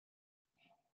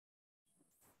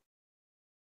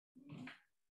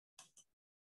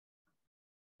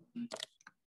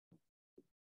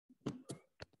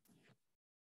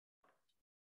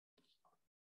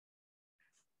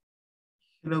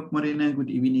Hello, Marina. Good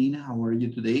evening. How are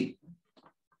you today?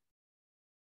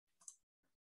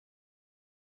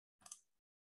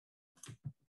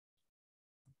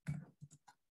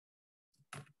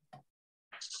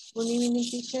 Good evening,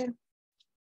 teacher.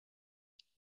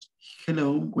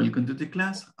 Hello, welcome to the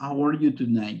class. How are you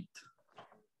tonight?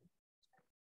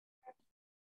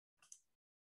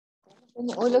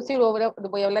 Hoy lo sigo,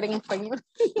 voy a hablar en español.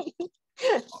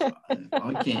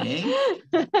 Okay.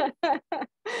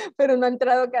 Pero no ha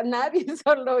entrado acá nadie,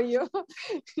 solo yo.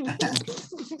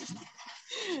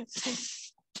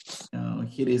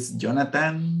 Here is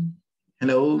Jonathan.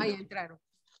 Hello. Ahí entraron.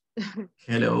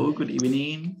 Hello, good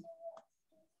evening.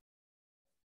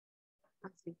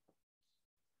 Así.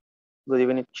 Good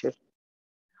evening, teacher.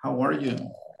 How are you?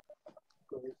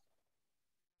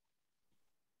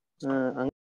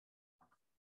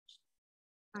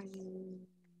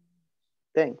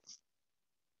 Thanks.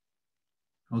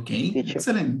 Okay, Teacher.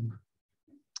 excellent.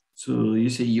 So you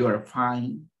say you are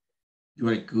fine, you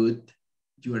are good,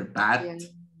 you are bad. Yeah.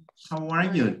 How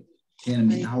are you? Tell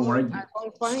me, how are you? I'm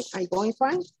going fine. I'm going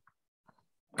fine.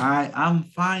 I am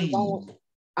fine.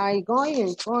 I'm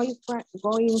going fine.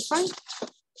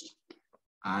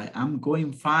 I am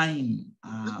going fine.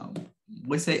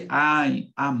 We say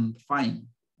I am fine.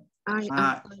 I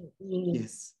am fine.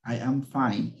 Yes, I am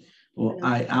fine. O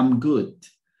I am good.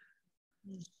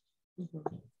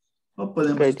 O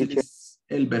podemos utilizar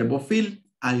el verbo feel.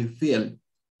 I feel.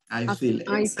 I feel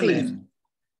excellent.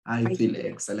 I feel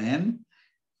excellent.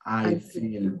 I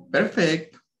feel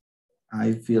perfect.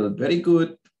 I feel very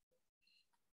good.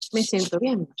 Me siento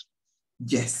bien.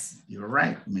 Yes, you're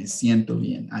right. Me siento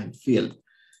bien. I feel.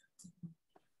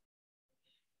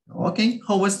 Okay,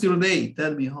 how was your day?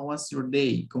 Tell me, how was your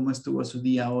day? ¿Cómo estuvo su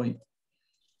día hoy?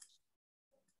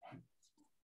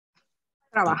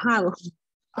 Trabajado.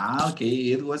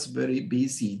 Okay, it was very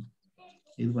busy.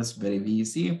 It was very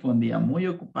busy. Fue un día muy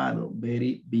ocupado.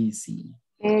 Very busy.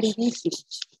 Very busy.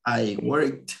 I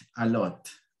worked a lot.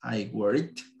 I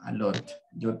worked a lot.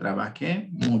 Yo trabajé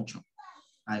mucho.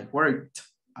 I worked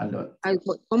a lot.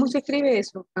 ¿Cómo se escribe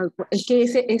eso? Es que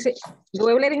yo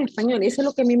voy a hablar en español, eso es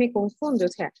lo que a mí me confunde. O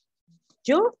sea,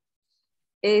 yo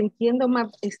entiendo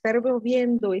más estar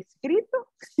viendo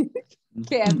escrito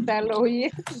que estarlo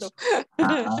oyendo.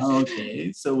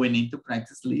 Okay, so we need to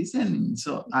practice listening.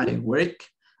 So I work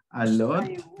a lot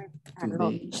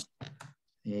today.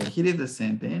 Here is the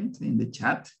sentence in the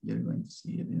chat. You're going to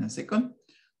see it in a second.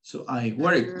 So I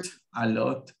worked a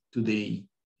lot today.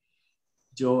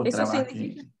 Yo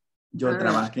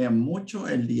trabajé mucho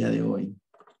el día de hoy.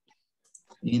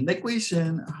 In the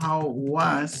question, how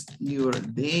was your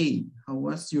day? How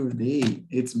was your day?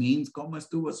 It means, ¿cómo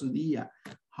estuvo su día?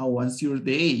 How was your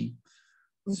day?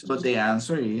 So the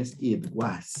answer is, it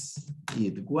was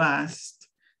relaxed.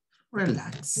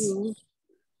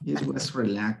 It was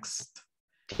relaxed.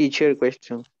 Teacher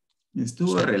question.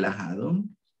 Estuvo relajado.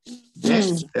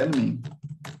 Yes, tell me.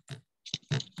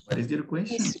 What is your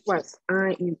question? It was.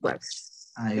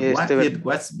 It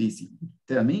was busy.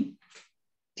 Tell me.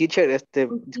 Teacher,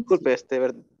 disculpe,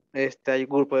 hay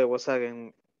grupo de WhatsApp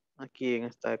aquí en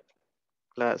esta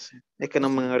clase. Es que no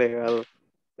me han agregado,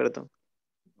 perdón.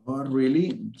 Oh,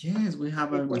 really? Yes, we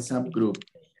have a WhatsApp group.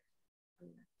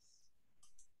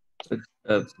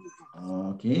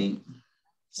 Okay.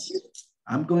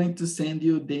 I'm going to send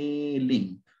you the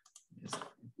link. Just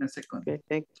a second.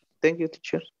 Okay, thank you,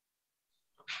 teacher.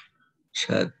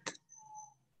 Chat.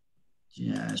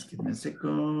 Just give me a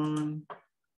second.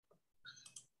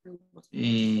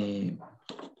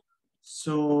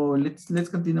 So let's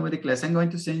continue with the class. I'm going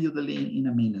to send you the link in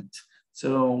a minute.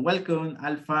 So welcome,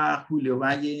 Alfa, Julio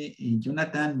Valle,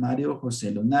 Jonathan, Mario, Jose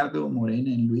Leonardo,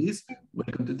 Morena, and Luis.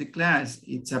 Welcome to the class.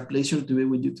 It's a pleasure to be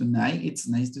with you tonight. It's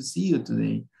nice to see you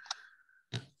today.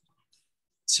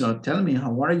 So tell me,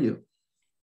 how are you?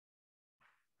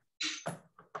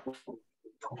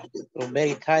 I'm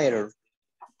very tired.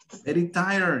 Very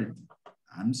tired.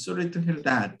 I'm sorry to hear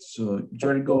that. So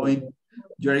you're going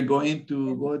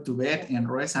to go to bed and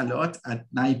rest a lot at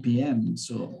 9 p.m.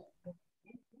 So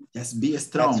just be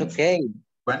strong. That's okay.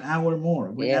 1 hour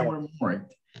more.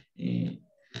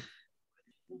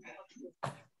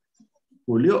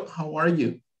 Julio, how are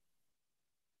you?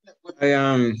 I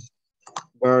am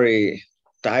very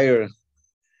tired.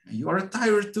 You are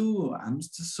tired too. I'm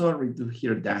so sorry to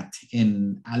hear that.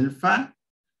 In Alpha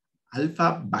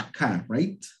Baca,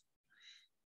 right?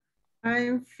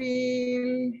 I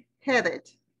feel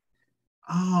headache.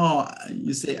 Oh,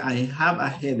 you say I have a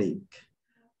headache.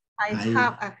 I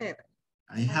have a headache.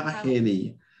 I have a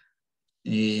headache.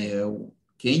 Can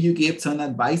you give some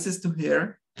advices to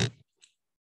her?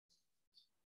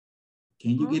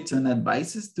 Can you give some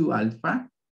advices to Alpha?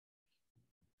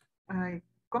 Ay,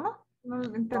 ¿cómo? No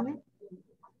entendí.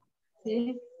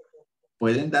 Sí.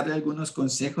 ¿Pueden darle algunos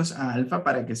consejos a Alfa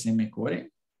para que se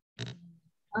mejore?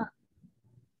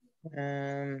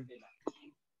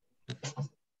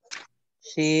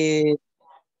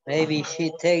 Maybe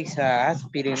she takes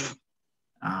aspirin.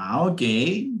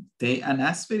 Okay. Take an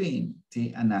aspirin.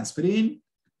 Take an aspirin.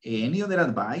 Any other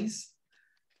advice?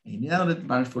 Any other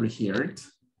advice for her?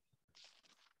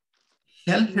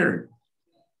 Help her.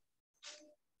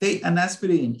 Take an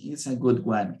aspirin is a good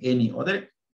one. Any other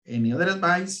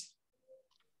advice?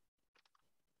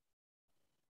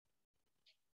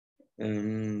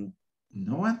 No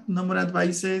more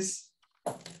advices.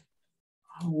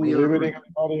 Good evening,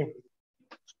 everybody.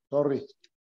 Sorry.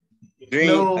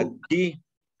 Drink a tea.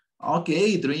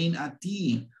 Okay, drink a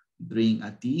tea. Drink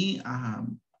a tea.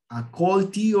 A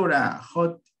cold tea or a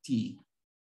hot tea?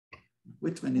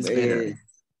 Which one is better?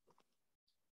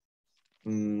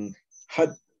 Hot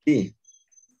tea.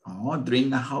 Oh,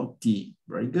 drink a hot tea.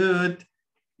 Very good.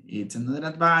 It's another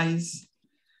advice.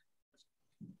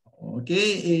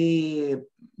 Okay,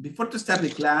 before to start the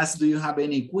class, do you have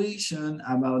any question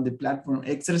about the platform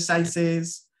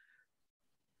exercises?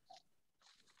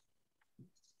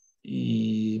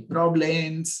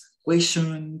 Problems,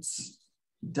 questions,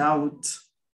 doubts?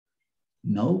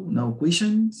 No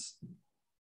questions?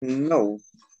 No.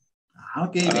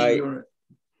 Okay, then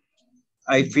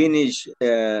I finished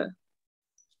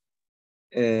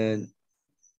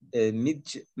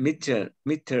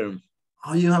midterm.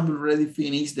 Oh, you have already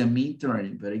finished the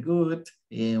midterm. Very good.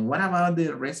 And what about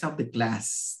the rest of the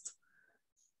class?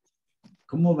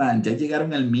 ¿Cómo van? ¿Ya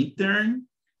llegaron al midterm?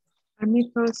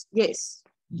 Yes.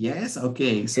 Yes,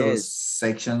 okay. So yes.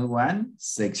 Section 1,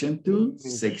 Section 2,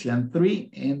 Section 3,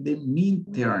 and the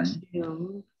midterm.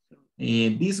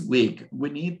 This week, we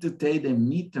need to take the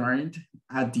midterm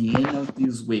at the end of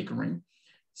this week, right?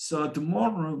 So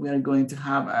tomorrow, we are going to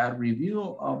have a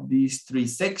review of these 3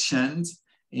 sections,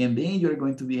 and then you're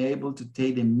going to be able to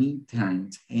take the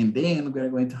midterm. And then we're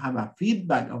going to have a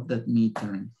feedback of that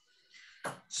midterm.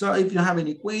 So if you have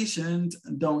any questions,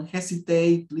 don't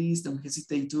hesitate. Please don't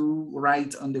hesitate to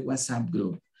write on the WhatsApp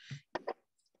group.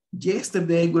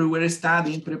 Yesterday, we were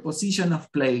studying preposition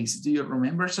of place. Do you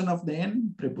remember some of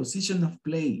them? Preposition of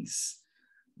place.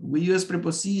 We use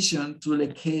preposition to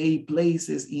locate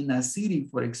places in a city,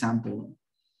 for example.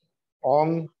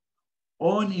 On.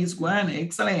 On is one,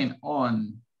 excellent,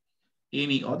 on.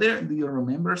 Any other? Do you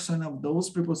remember some of those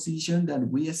prepositions that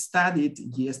we studied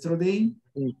yesterday?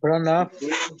 In front of.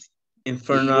 In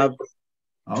front of.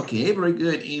 Okay, very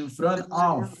good. In front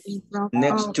of.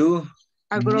 Next to.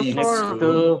 Next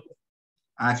to.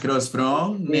 Across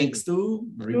from. Next to.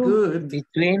 Very good.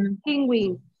 Between.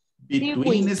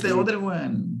 Between is the other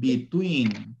one.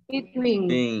 Between.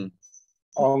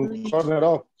 On corner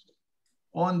of.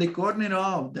 On the corner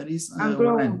of. That is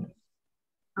one.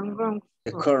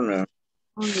 The corner.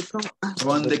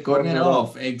 On the corner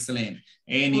of. Excellent.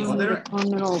 Any other?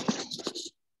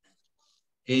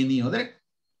 Any other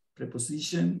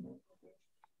preposition?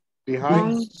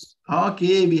 Behind.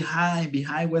 Okay, behind.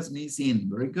 Behind was missing.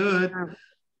 Very good.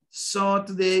 So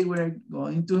today we're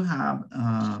going to have,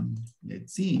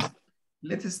 let's see.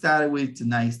 Let's start with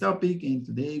tonight's topic. And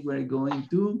today we're going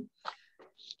to,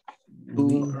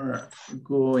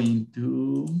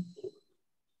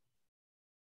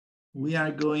 we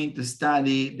are going to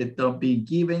study the topic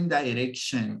given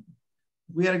direction.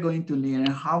 We are going to learn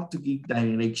how to give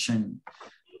direction.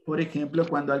 Por ejemplo,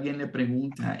 cuando alguien le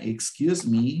pregunta, excuse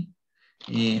me,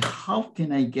 how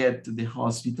can I get to the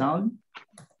hospital?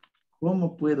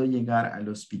 ¿Cómo puedo llegar al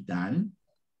hospital?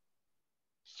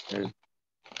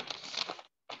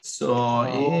 So,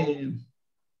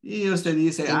 y usted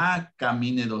dice,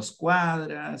 camine 2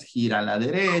 cuadras, gira a la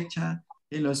derecha,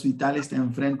 el hospital está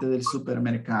enfrente del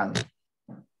supermercado.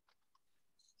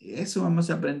 Eso vamos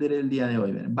a aprender el día de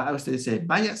hoy. Va, usted dice,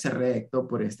 váyase recto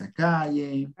por esta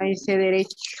calle. Váyase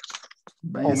derecho.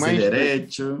 Váyase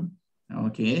derecho.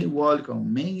 Okay, walk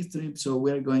on Main Street. So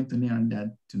we're going to learn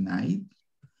that tonight.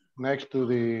 Next to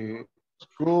the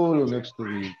school, next to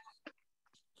the,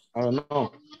 I don't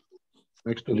know,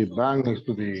 next to the bank, next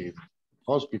to the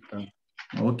hospital.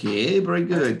 Okay, very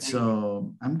good.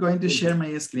 So I'm going to share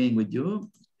my screen with you.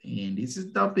 And this is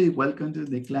the topic. Welcome to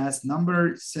the class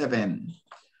number 7.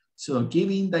 So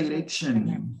giving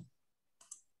direction.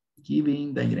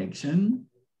 Giving direction.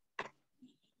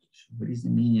 What is the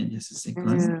meaning? Just a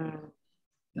second.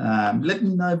 Let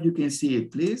me know if you can see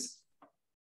it, please.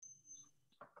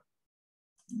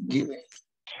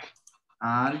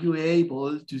 Are you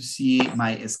able to see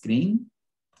my screen?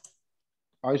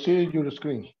 I see your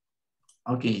screen.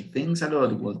 Okay, thanks a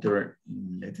lot, Walter.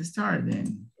 Let's start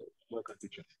then. Welcome,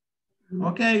 teacher.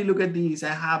 Okay, look at this.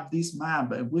 I have this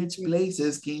map. Which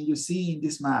places can you see in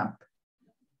this map?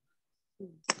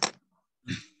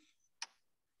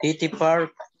 City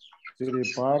Park.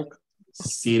 City Park.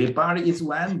 City Park is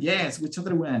one. Yes, which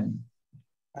other one?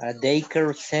 A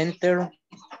daycare center.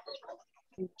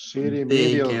 City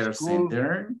Middle Daycare School.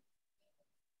 Center.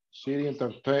 City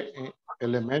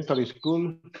Elementary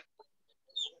School.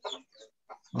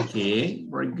 Okay,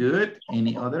 very good.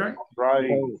 Any other? Right.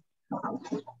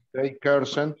 Daycare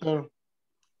Center.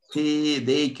 The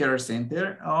daycare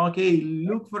center. Okay,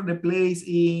 look for the place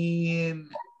in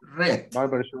red.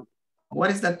 Barbershop. What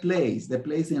is that place? The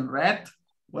place in red?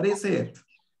 What is it?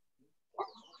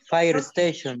 Fire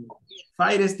station.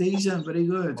 Fire station, very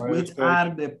good. Fire Which station. are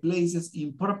the places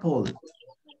in purple?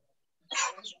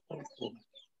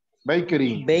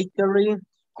 Bakery. Bakery.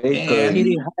 And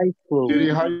City High School. City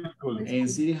High School.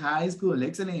 And City High School,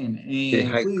 excellent. City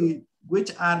High And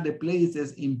which are the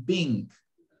places in pink?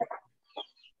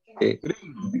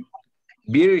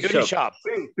 Beauty shop.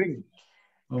 Pink.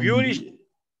 Beauty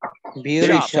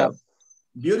Beauty shop.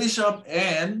 Beauty shop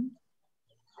and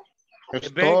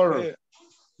Store.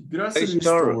 grocery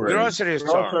store. Grocery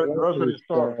store. Grocery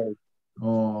store.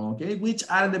 Okay, which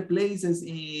are the places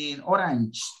in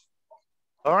orange?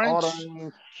 Orange.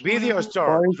 Video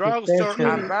store. Orange Drugstore station.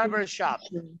 and barber shop.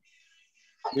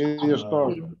 Video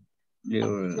store.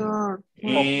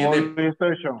 And the Police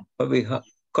station.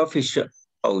 Coffee shop.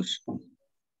 House.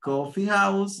 coffee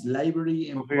house, library,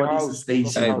 and Coffee police house.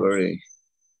 station. Library.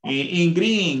 In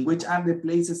green, which are the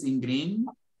places in green?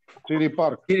 City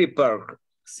Park. City Park.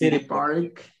 City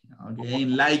Park. Okay,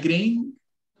 in light green?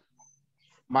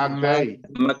 McDay.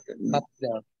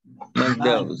 McDonald's.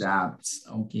 McDonald's.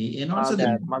 Okay, and also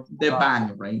the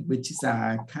bank, right? Which is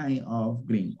a kind of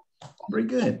green. Very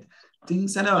good.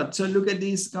 Thanks a lot. So look at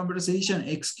this conversation.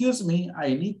 Excuse me,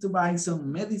 I need to buy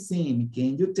some medicine.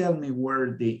 Can you tell me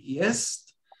where the is?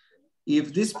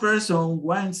 If this person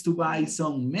wants to buy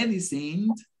some medicine,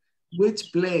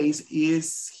 which place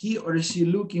is he or she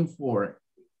looking for?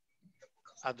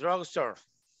 A drugstore.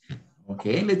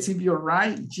 Okay, let's see if you're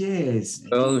right. Yes.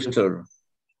 Drugstore.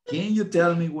 Can you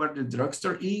tell me where the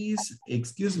drugstore is?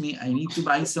 Excuse me, I need to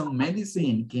buy some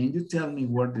medicine. Can you tell me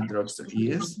where the drugstore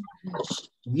is?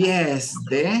 Yes,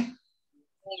 the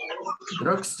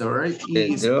drugstore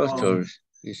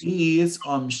is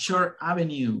on Shore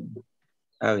Avenue.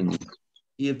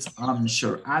 It's on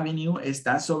Shore Avenue.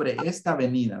 Está sobre esta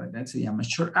avenida, ¿verdad? Se llama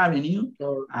Shore Avenue.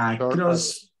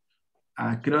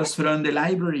 Across from the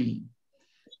library.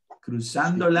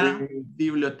 Cruzando la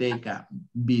biblioteca.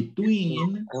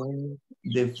 Between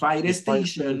the fire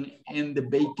station and the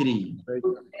bakery.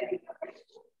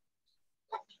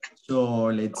 So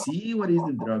let's see, what is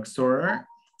the drugstore?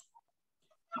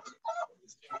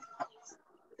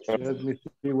 Let me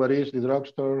see what is the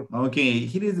drugstore. Okay,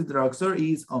 here is the drugstore.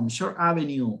 Is on Shore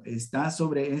Avenue. Está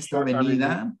sobre esta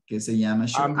avenida que se llama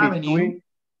Shore Avenue.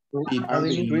 Between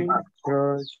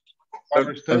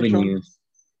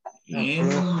In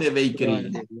the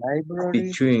bakery.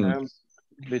 Between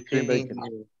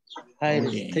bakery. Fire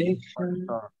station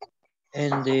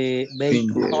and the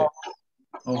bakery.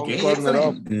 Okay,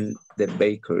 excellent. The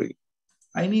bakery.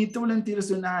 I need 2 volunteers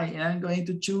tonight, and I'm going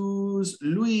to choose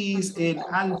Luis and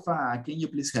Alpha. Can you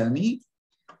please help me?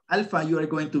 Alpha, you are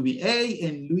going to be A,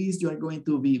 and Luis, you are going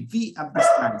to be V at this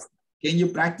time. Can you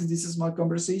practice this small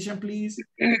conversation, please?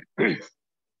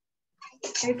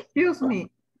 Excuse me,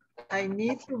 I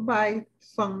need to buy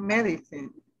some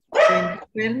medicine. Can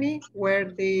you tell me where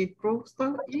the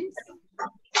drugstore is?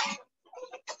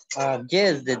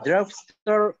 Yes, the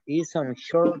drugstore is on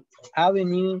Shore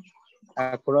Avenue,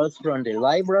 across from the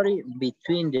library,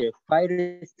 between the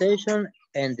fire station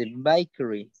and the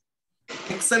bakery.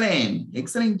 Excellent.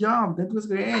 Excellent job. That was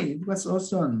great. It was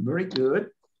awesome. Very good.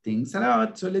 Thanks a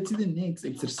lot. So let's see the next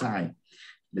exercise.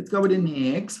 Let's go with the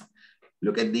next.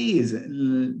 Look at this.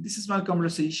 This is my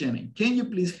conversation. Can you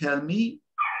please help me?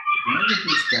 Can you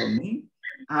please tell me?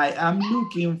 I am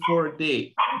looking for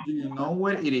the, do you know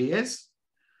where it is?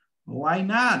 Why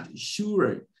not?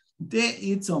 Sure.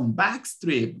 It's on Back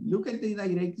Street. Look at the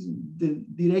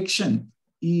direction.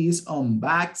 Is on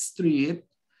Back Street,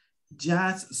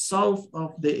 just south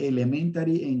of the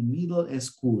elementary and middle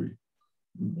school.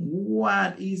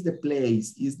 What is the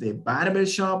place? Is the barber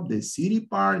shop, the city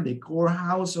park, the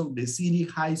courthouse, or the city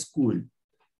high school?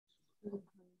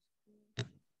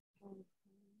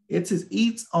 It says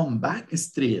it's on Back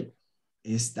Street.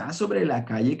 está sobre la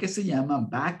calle que se llama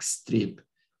Backstreet,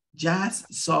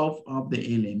 just south of the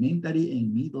elementary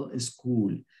and middle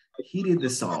school. Here is the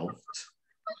south.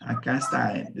 Acá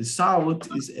está. The south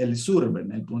is el sur,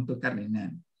 ¿verdad? El punto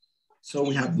cardinal. So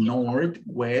we have north,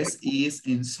 west, east,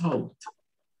 and south.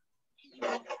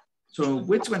 So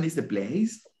which one is the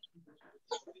place?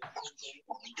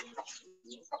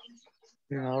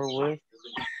 Norway.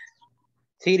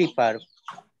 City Park.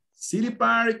 City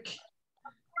Park.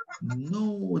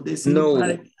 No, the City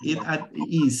Park is at the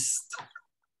east.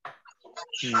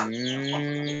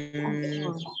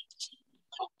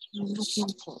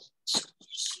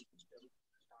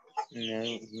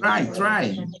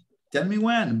 Try. Tell me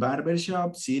one.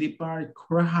 Barbershop, City Park,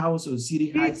 courthouse, or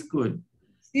City High School?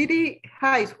 City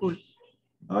High School.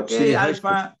 Okay, City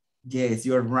Alpha. Yes,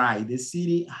 you're right. The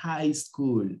City High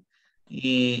School.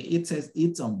 It says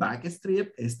it's on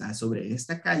Backstreet. Está sobre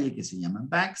esta calle que se llama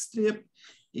Backstreet.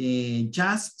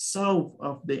 Just south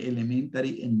of the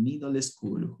elementary and middle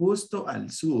school. Justo al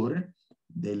sur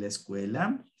de la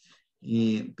escuela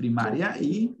primaria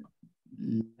y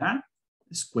la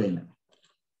escuela.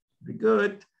 Very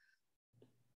good.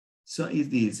 So is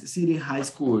this City High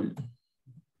School.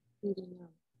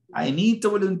 I need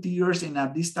volunteers, and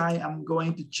at this time I'm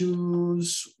going to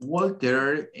choose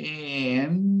Walter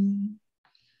and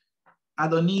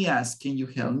Adonias. Can you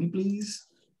help me, please?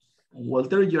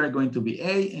 Walter, you are going to be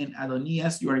A, and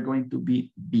Adonias, you are going to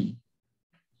be B.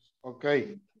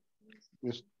 Okay.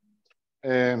 Yes.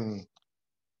 Can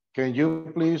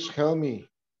you please help me?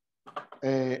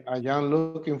 I am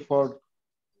looking for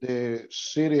the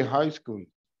City High School.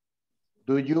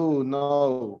 Do you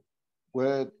know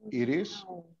where it is?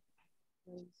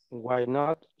 Why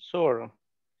not? Sure.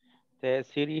 The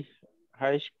City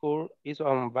High School is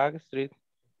on Back Street,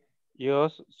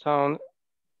 just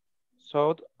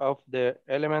south of the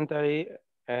elementary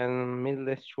and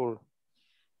middle school.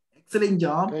 Excellent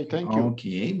job. Okay, thank you.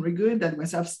 Okay, very good. That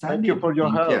was outstanding. Thank you for your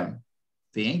help.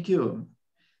 Thank you.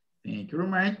 Thank you very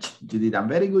much. You did a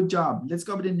very good job. Let's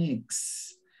go to the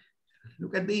next.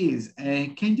 Look at this.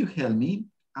 Can you help me?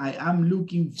 I am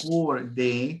looking for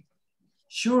the,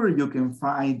 sure you can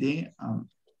find the,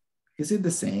 is it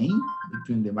the same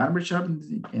between the barbershop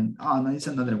and, oh no, it's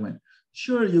another one.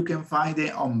 Sure, you can find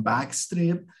it on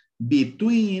Backstreet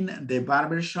between the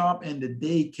barbershop and the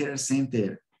daycare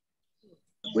center.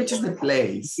 Which is the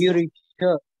place? Beauty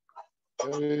shop.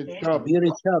 Beauty shop.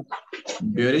 Beauty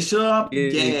shop?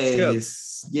 Beauty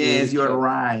Yes. shop. Yes, Beauty you're shop.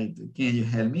 right. Can you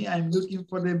help me? I'm looking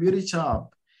for the beauty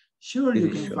shop. Sure, you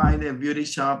Beauty can shop. find a beauty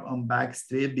shop on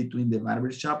Backstreet between the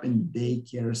barbershop and the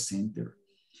daycare center.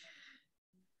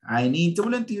 I need to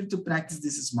volunteer to practice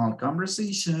this small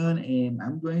conversation, and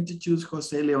I'm going to choose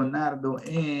Jose Leonardo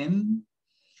and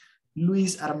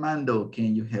Luis Armando.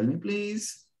 Can you help me,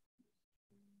 please?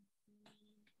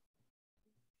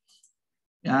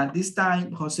 At this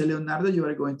time, Jose Leonardo, you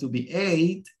are going to be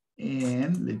 8,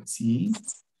 and let's see.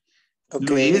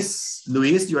 Okay.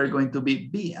 Luis, you are going to be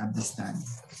B at this time.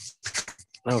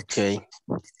 Okay.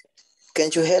 Can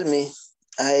you help me?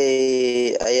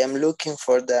 I am looking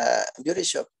for the beauty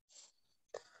shop.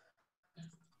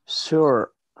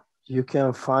 Sure. You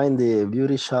can find the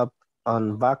beauty shop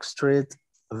on Backstreet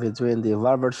between the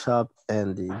barber shop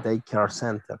and the daycare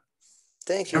center.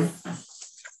 Thank you.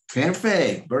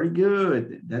 Perfect. Very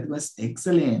good. That was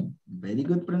excellent. Very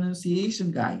good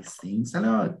pronunciation, guys. Thanks a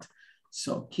lot.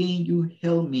 So can you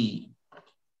help me?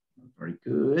 Very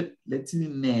good. Let's see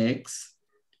the next.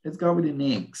 Let's go with the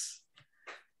next.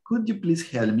 Could you please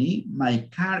help me? My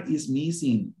car is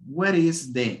missing. Where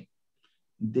is the?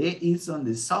 The is on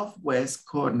the southwest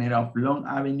corner of Long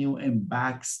Avenue and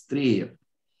Back Street.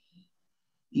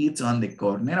 It's on the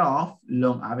corner of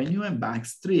Long Avenue and Back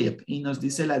Street. Y nos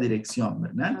dice la dirección,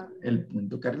 ¿verdad? El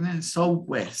punto cardinal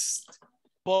southwest.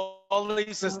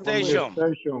 Police station.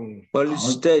 Police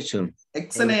station.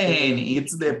 Excellent.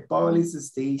 It's the police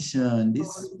station.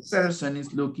 This person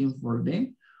is looking for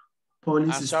the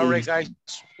police I'm sorry, station.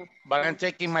 guys, but I'm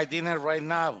taking my dinner right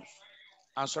now.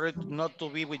 I'm sorry not to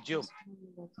be with you.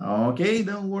 Okay,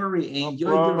 don't worry.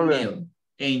 Enjoy your meal.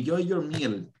 Enjoy your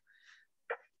meal.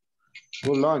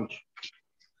 Good lunch.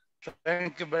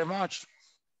 Thank you very much.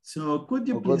 So could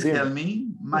you please help me?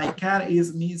 My car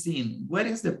is missing. Where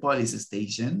is the police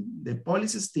station? The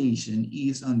police station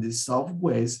is on the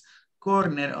southwest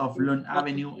corner of Long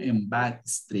Avenue and Back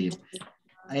Street.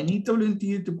 I need to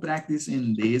volunteer to practice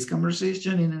in this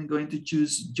conversation, and I'm going to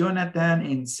choose Jonathan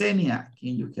and Senia.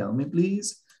 Can you help me,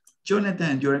 please?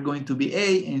 Jonathan, you are going to be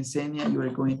A, and Senia, you are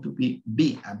going to be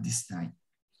B at this time.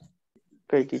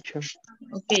 Okay, teacher.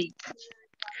 Okay.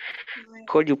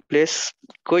 Could you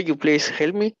please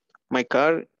help me? My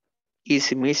car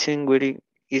is missing where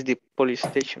is the police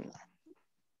station.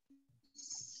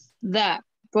 The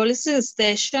police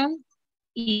station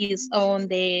is on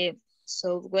the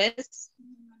southwest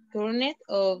corner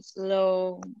of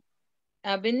Long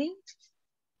Avenue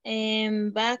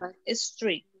and Back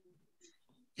Street.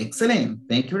 Excellent.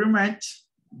 Thank you very much.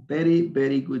 Very,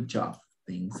 very good job.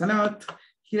 Thanks a lot.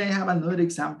 Here I have another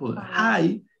example.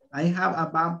 Hi, I have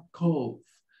a bad cough.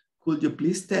 Could you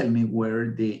please tell me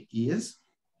where the is?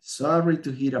 Sorry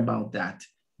to hear about that.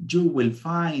 You will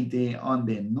find it on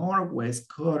the northwest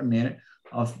corner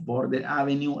of Border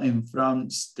Avenue and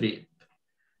Front Street.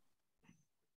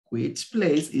 Which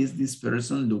place is this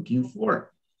person looking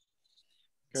for?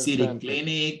 City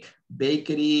clinic,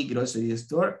 bakery, grocery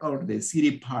store, or the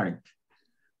city park?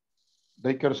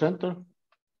 Daycare center.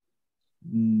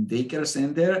 Daycare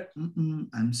center,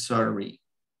 I'm sorry.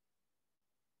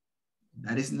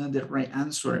 That is not the right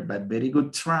answer, but very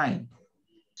good try.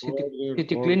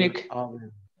 City clinic.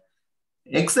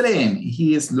 Excellent.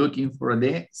 He is looking for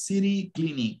the city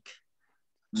clinic.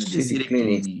 City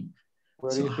clinic.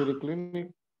 Where is city clinic?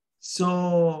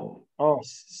 So.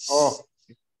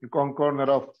 On corner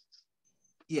of.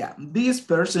 Yeah, this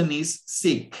person is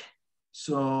sick.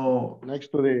 So. Next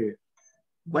to the.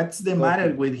 What's the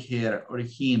matter with her or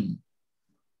him?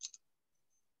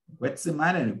 What's the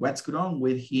matter? What's wrong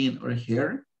with him or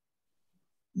her?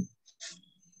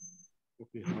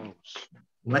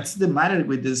 What's the matter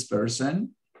with this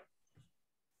person?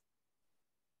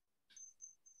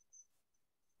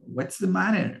 What's the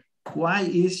matter? Why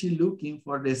is she looking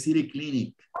for the city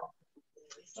clinic?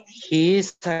 He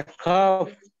is a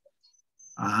cough.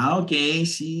 Okay,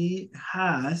 she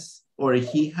has or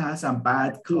he has a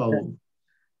bad cough.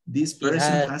 This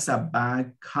person has a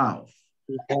bad cough.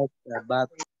 He has a bad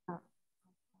cough.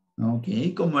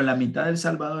 Ok, como la mitad del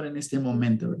Salvador en este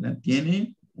momento, ¿verdad?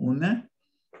 Tiene una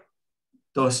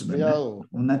tos, ¿verdad?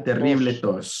 Una terrible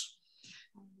tos.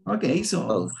 Okay,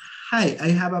 so, hi, I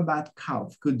have a bad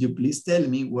cough. Could you please tell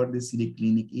me where the city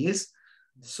clinic is?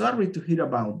 Sorry to hear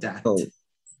about that.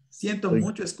 Siento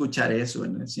mucho escuchar eso,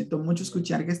 ¿verdad? Siento mucho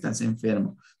escuchar que estás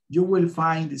enfermo. You will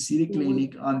find the city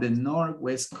clinic on the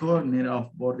northwest corner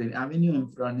of Border Avenue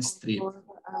and Front Street.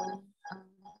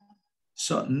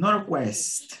 So,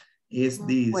 northwest is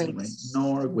this, right?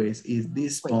 Northwest is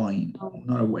this point,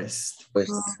 northwest.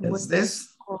 Is this?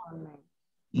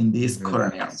 In this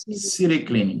corner, city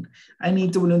clinic. I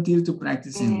need to volunteer to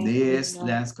practice in this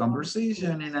last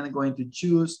conversation, and I'm going to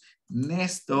choose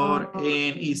Nestor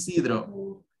and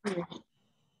Isidro.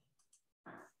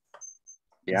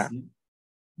 Yeah.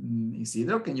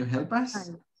 Isidro, can you help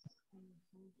us?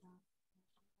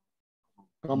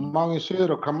 Come on,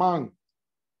 Isidro, come on.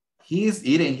 He is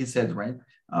eating, he said, right?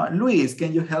 Luis,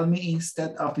 can you help me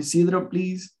instead of Isidro,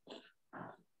 please?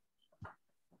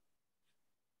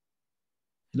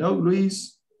 Hello,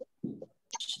 Luis.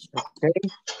 Okay.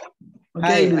 Okay,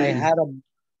 Hi, Luis.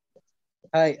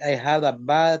 I had a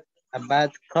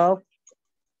bad cough.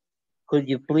 Could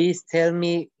you please tell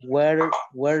me where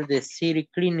the city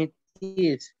clinic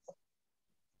is?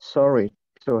 Sorry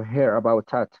to hear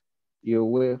about that. You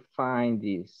will find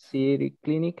the city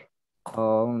clinic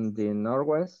on the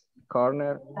northwest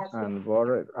corner and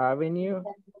Border Avenue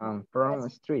and Front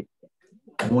Street.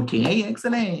 Okay,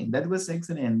 excellent. That was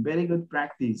excellent. Very good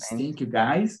practice. Thank you,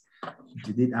 guys.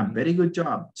 You did a very good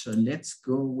job. So let's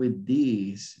go with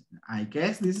this. I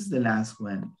guess this is the last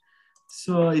one.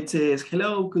 So it says,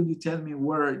 hello, could you tell me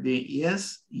where the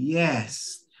is?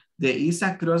 Yes, the is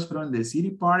across from the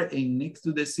city park and next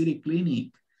to the city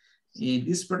clinic. And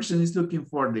this person is looking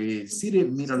for the city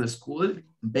middle school,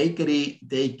 bakery,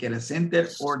 daycare center,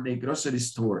 or the grocery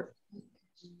store.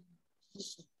 It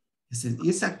says,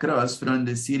 it's across from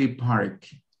the city park.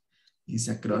 It's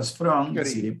across from the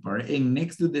city park and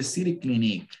next to the city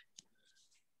clinic.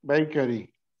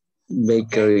 Bakery.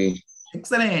 Bakery.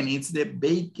 Excellent, it's the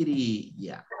bakery,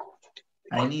 yeah.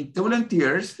 I need 2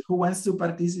 volunteers. Who wants to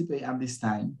participate at this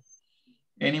time?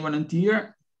 Any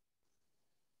volunteer?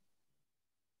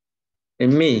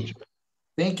 And me.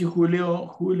 Thank you, Julio.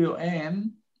 Julio,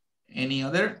 and any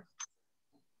other?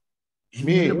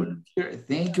 Me. Other volunteer?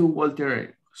 Thank you,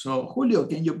 Walter. So, Julio,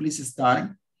 can you please start?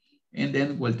 And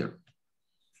then Walter.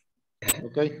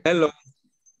 Okay. Hello.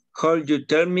 Could you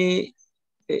tell me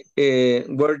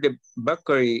where the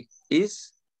bakery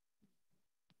is?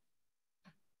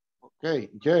 Okay,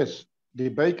 yes. The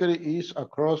bakery is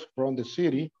across from the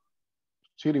city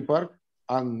park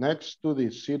and next to the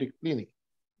city clinic.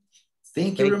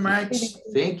 Thank you very much.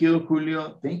 Thank you,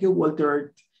 Julio. Thank you,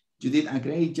 Walter. You did a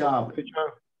great job. Good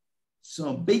job.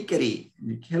 So bakery,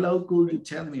 hello, could you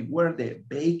tell me where the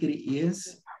bakery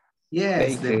is?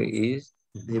 Yes,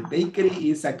 The bakery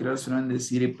is across from the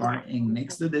city park and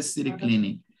next to the city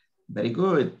clinic. Very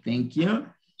good, thank you.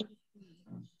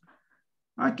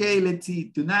 Okay, let's see.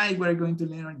 Tonight we're going to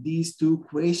learn these two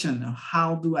questions.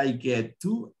 How do I get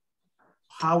to?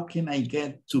 How can I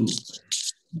get to?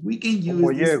 We can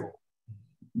use this.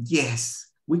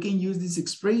 Yes, we can use this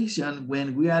expression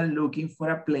when we are looking for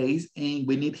a place and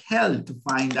we need help to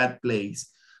find that place.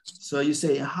 So you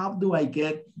say, how do I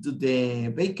get to the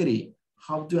bakery?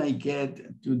 How do I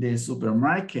get to the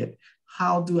supermarket?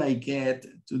 How do I get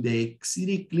to the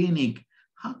city clinic?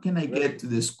 How can I get to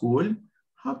the school?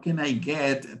 How can I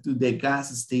get to the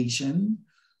gas station?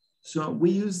 So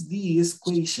we use these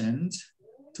questions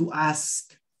to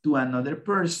ask to another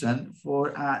person for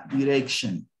a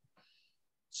direction.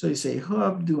 So you say,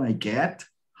 how do I get?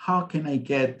 How can I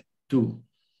get to?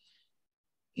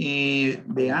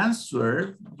 The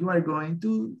answer, you are going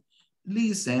to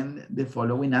listen the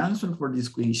following answer for these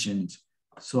questions.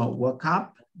 So walk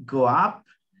up,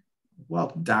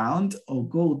 walk down, or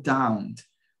go down.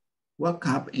 Walk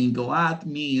up and go up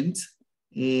means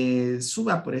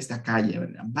suba por esta calle,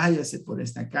 ¿verdad? Váyase por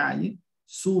esta calle,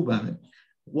 suba. ¿Verdad?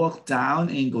 Walk down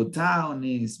and go down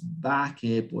is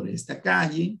baje por esta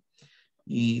calle.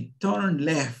 Y turn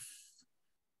left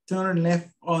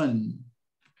on.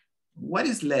 What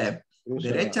is left?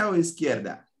 ¿Derecha o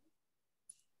izquierda?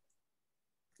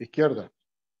 Izquierda.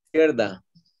 Izquierda.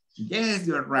 Yes,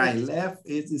 you're right. Left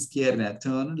is izquierda.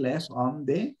 Turn left on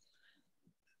the...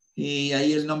 Y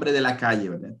ahí el nombre de la calle,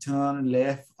 ¿verdad? Turn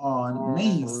left on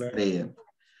Main Street.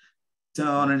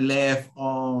 Turn left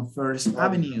on First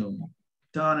Avenue.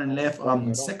 Turn left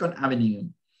on Second Avenue.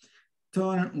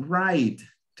 Turn right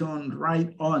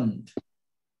on.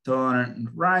 Turn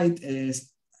right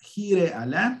es gire a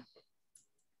la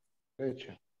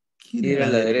derecha. Gire a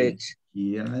la derecha.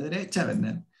 Gire a la derecha,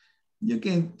 ¿verdad? You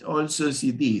can also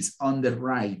see this on the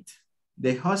right.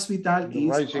 The hospital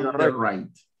is on the right.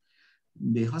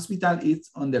 The hospital is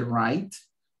on the right.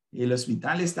 El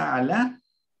hospital está a la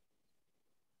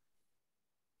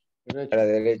derecha. A la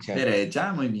derecha.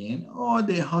 Derecha, muy bien. O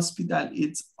the hospital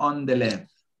is on the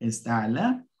left. Está a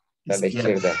la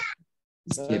izquierda.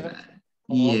 Izquierda.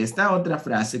 Y esta otra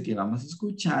frase que vamos a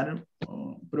escuchar,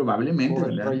 probablemente,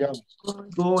 ¿verdad?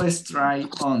 Go straight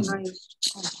on.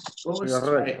 Go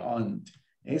straight on.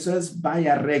 Eso es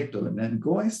vaya recto, ¿verdad?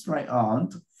 Go straight on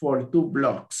for 2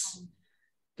 blocks.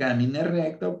 Camine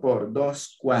recto por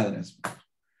 2 cuadras.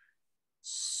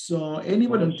 So, any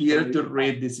volunteer to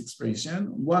read this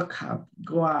expression? Walk up,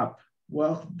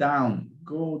 walk down,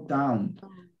 go down,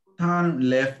 turn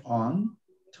left on,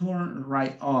 turn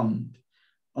right on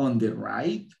the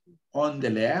right, on the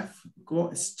left,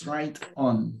 go straight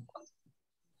on.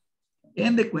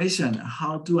 And the question,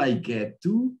 how do I get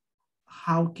to?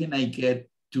 How can I get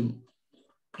to?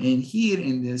 And here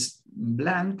in this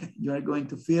blank, you are going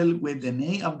to fill with the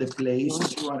name of the place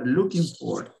you are looking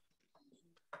for.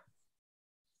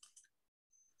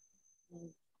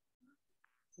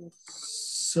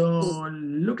 So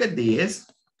look at this.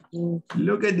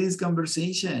 Look at this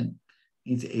conversation.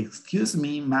 It's, excuse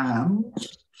me, ma'am,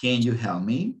 can you help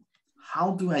me?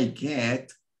 How do I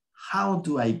get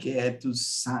to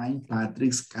St.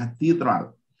 Patrick's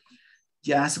Cathedral?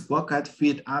 Just walk at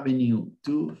Fifth Avenue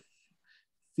to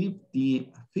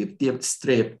 50th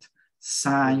Street.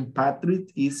 St.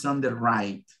 Patrick is on the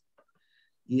right.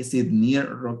 Is it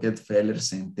near Rockefeller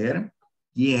Center?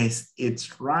 Yes,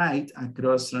 it's right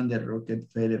across from the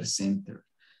Rockefeller Center.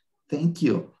 Thank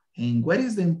you. And where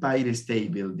is the Empire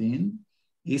State Building?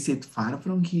 Is it far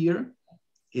from here?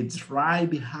 It's right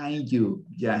behind you.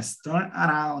 Just turn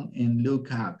around and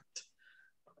look up.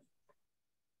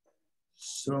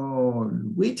 So,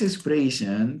 which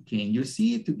expression can you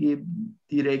see to give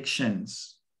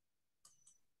directions?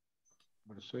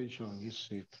 Conversation, is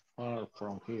it far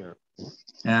from here?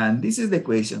 And this is the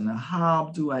question.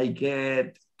 How do I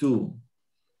get to?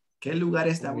 ¿Qué lugar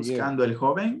está buscando el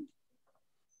joven?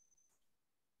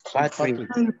 Patrick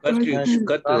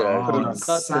Cathedral.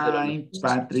 St.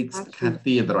 Patrick's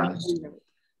Cathedral.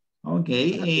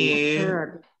 Okay.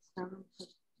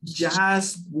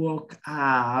 Just walk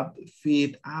up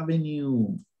Fifth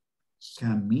Avenue.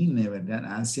 Camine, ¿verdad?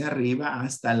 Hacia arriba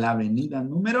hasta la avenida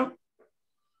número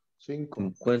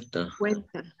 50.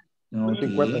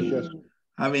 Okay.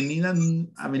 Avenida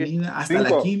hasta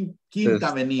la quinta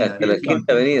avenida. Hasta la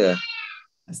quinta avenida.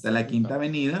 Hasta la quinta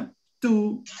avenida.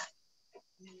 Tú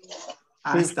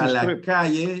hasta la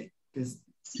calle, que es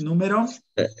número.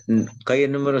 Calle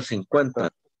número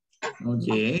 50. Ok.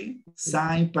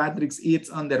 St. Patrick's is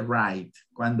on the right.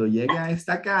 Cuando llega a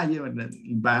esta calle, ¿verdad?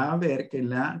 Va a ver que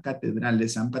la catedral de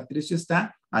San Patricio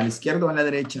está ¿A la izquierda o a la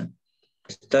derecha?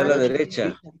 Está a la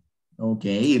derecha.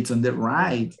 Okay, it's on the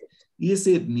right. Is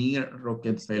it near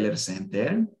Rockefeller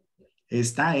Center?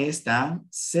 ¿Está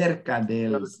cerca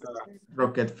del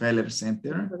Rockefeller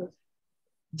Center?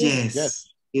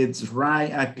 Yes, it's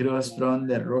right across from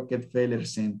the Rockefeller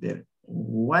Center.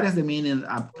 What is the meaning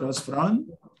of across from?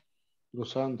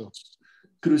 Cruzando.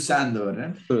 Cruzando,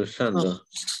 right? Cruzando.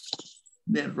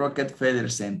 The Rockefeller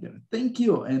Center. Thank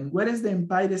you. And what is the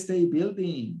Empire State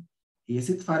Building? Is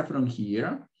it far from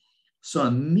here? So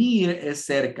near es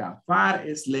cerca, far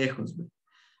es lejos.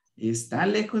 ¿Está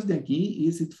lejos de aquí?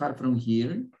 Is it far from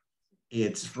here?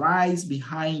 It's right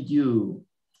behind you.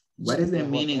 What is the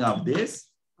meaning of this?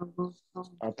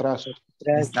 Atrás.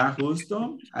 Está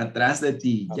justo atrás de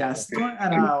ti. Just turn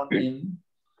around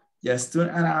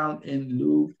and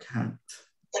look at.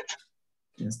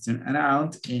 Just turn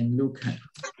around and look at.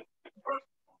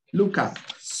 Look up.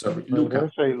 Sorry, look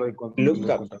up. Look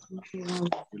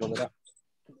up.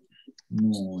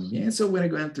 Muy bien. So we're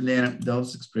going to learn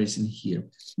those expressions here.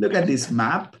 Look at this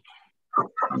map.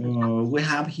 We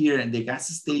have here the gas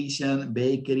station,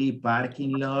 bakery,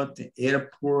 parking lot,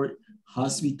 airport,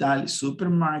 hospital,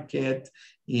 supermarket,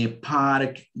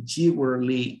 park,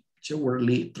 jewelry,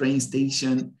 train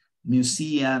station,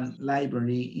 museum,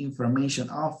 library, information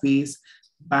office,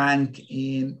 bank,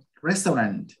 and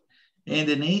restaurant. And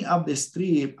the name of the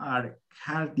strip are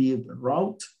Cardiff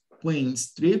Road, Queen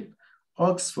Strip,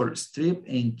 Oxford Strip,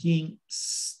 and King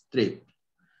Strip.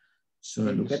 So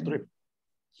look at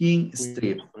King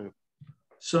Strip.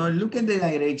 So look at the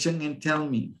direction and tell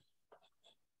me.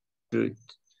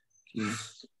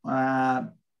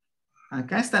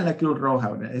 Acá está la Cruz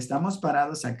Roja. ¿Verdad? Estamos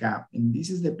parados acá. And this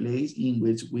is the place in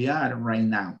which we are right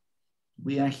now.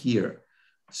 We are here.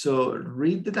 So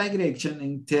read the direction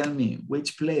and tell me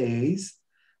which place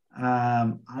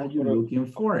are you looking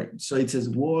for? So it says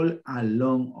walk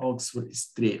along Oxford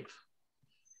Strip.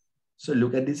 So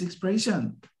look at this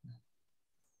expression.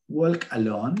 Walk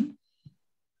along.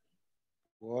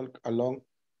 Walk along.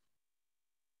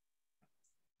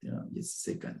 Yeah, just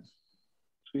a second.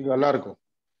 Siga largo.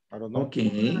 I don't know.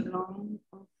 Okay.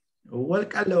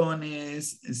 Walk along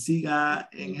es siga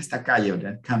en esta calle,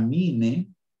 ¿verdad? Camine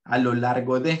a lo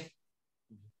largo de.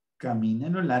 Camine a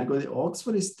lo largo de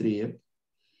Oxford Street.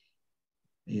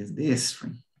 Is this.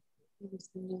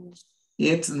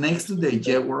 It's next to the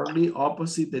Jewelry,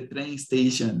 opposite the train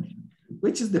station.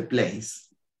 Which is the place?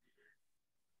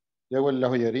 Llego en la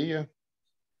joyería.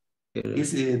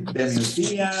 Is it the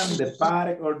museum, the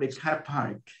park, or the car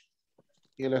park?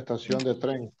 Y la estación de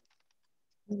tren.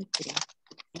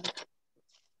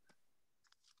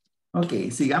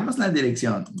 Okay, sigamos la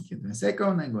dirección. Give me a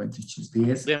second, I'm going to choose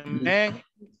this. The man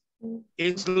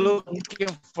is looking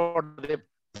for the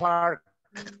park.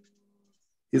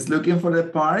 Is looking for the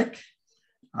park?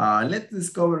 Let's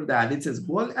discover that. It says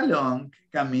walk along,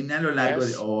 camina a lo largo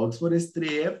de Oxford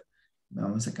Street.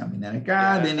 Vamos a caminar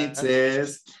acá. Then it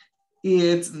says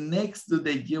it's next to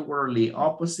the Jewelry,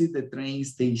 opposite the train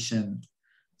station.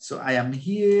 So I am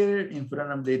here in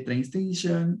front of the train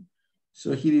station.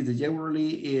 So here is the Jewelry.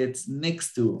 It's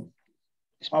next to,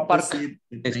 opposite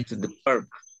the park.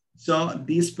 So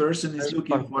this person is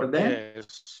looking for the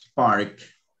park.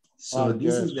 So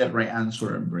this is the right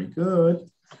answer. Very good.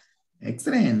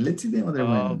 Excellent. Let's see the other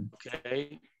one.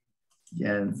 Okay.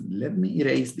 Yes, let me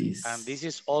erase this. And this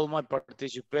is all my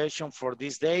participation for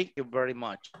this day. Thank you very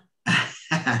much.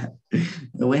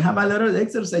 We have a lot of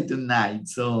exercise tonight,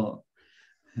 so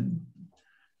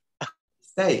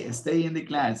stay in the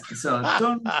class. So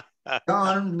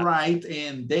turn right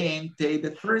and then take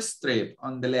the first strip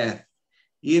on the left.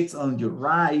 It's on your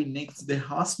right next to the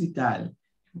hospital.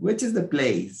 Which is the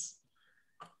place?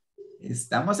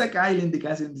 Estamos acá y la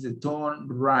indicación dice turn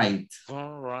right.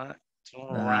 Turn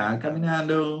right.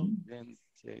 Caminando.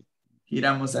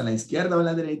 Giramos a la izquierda o a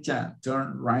la derecha.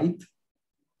 Turn right.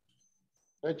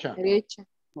 Derecha.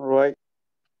 Right.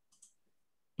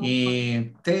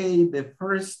 Y take the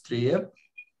first strip.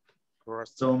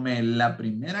 Tome la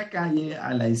primera calle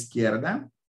a la izquierda.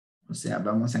 O sea,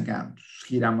 vamos acá.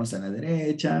 Giramos a la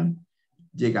derecha.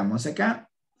 Llegamos acá.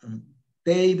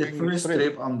 Take the first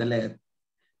strip on the left.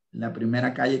 La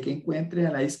primera calle que encuentre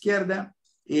a la izquierda.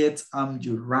 It's on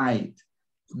your right.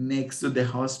 Next to the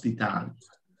hospital.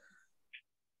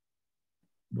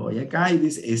 Voy acá y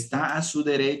dice, está a su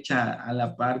derecha, a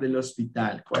la par del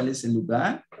hospital. ¿Cuál es el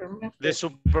lugar? The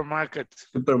supermarket.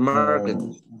 Supermarket.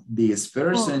 Oh, this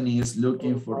person is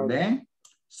looking for the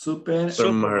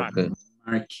supermarket.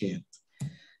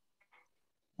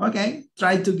 Okay,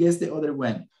 try to guess the other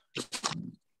one.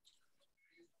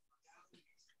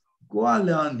 Go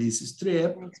along this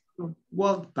strip,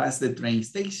 walk past the train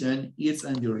station. It's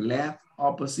on your left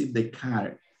opposite the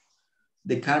car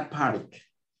park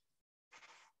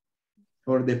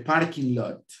or the parking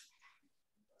lot.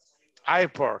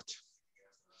 Airport.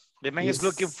 The man is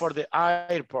looking for the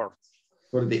airport.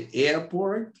 For the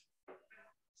airport?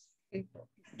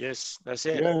 Yes, that's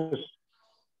it. Yes.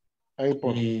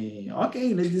 Airport.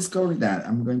 Okay, let's discover that.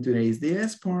 I'm going to erase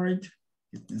this part.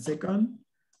 Give me a second.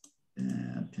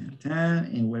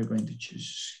 And we're going to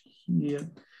choose here.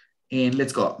 And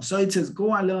let's go. So it says,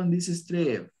 go along this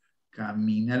strip.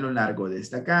 Camina a lo largo de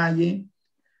esta calle.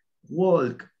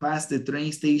 Walk past the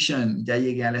train station. Ya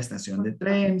llegué a la estación de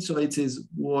tren. So it says,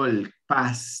 walk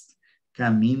past.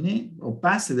 Camine o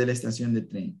pase de la estación de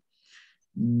tren.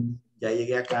 Ya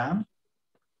llegué acá.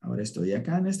 Ahora estoy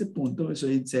acá en este punto. So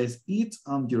it says, it's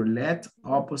on your left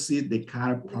opposite the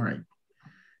car park.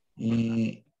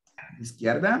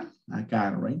 Izquierda,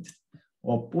 acá, right?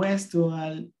 Opuesto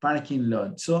al parking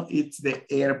lot. So it's the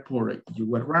airport. You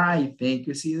were right. Thank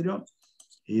you, Isidro.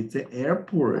 It's the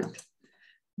airport.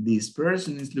 This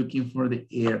person is looking for the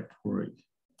airport.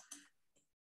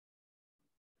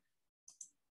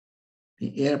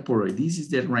 The airport. This is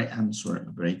the right answer.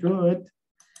 Very good.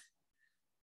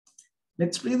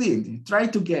 Let's read it. Try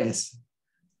to guess.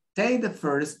 Take the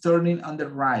first turning on the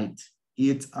right.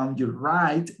 It's on your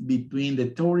right between the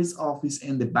tourist office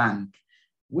and the bank.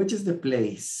 Which is the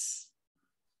place?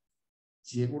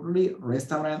 Jewelry,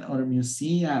 restaurant, or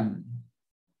museum?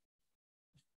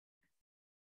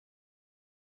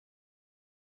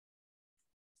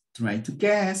 Try to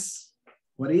guess.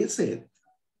 What is it?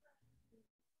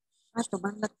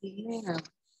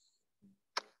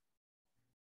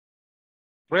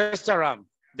 Restaurant.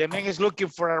 The man is looking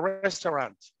for a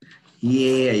restaurant.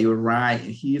 Yeah, you're right.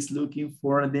 He is looking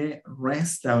for the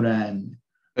restaurant.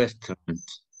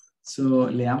 So,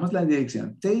 leamos la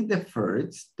dirección. Take the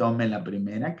first, tome la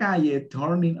primera calle,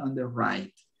 turning on the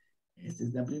right. Esta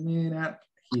es la primera,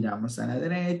 giramos a la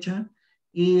derecha.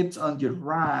 It's on your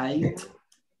right.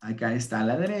 Acá está a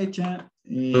la derecha.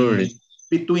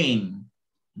 Between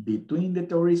the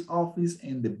tourist office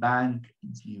and the bank.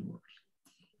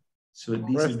 So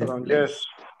this is the place. Yes.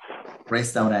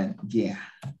 Restaurant, yeah.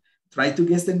 Try to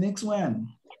guess the next one.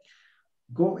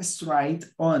 Go straight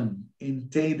on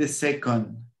and take the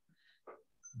second.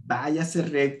 Váyase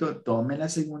recto, tome la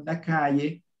segunda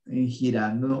calle,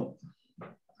 girando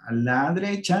a la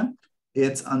derecha.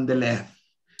 It's on the left,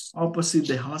 opposite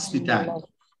the hospital.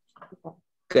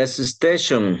 Gas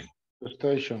station.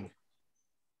 Station.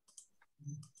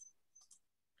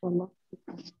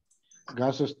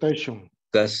 Gas station.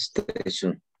 Gas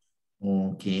station.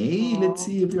 Okay, let's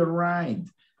see if you're right.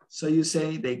 So you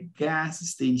say the gas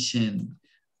station.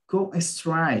 Go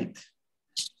straight.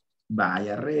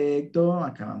 Vaya recto,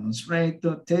 acá vamos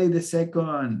recto. Take the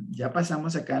second. Ya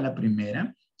pasamos acá a la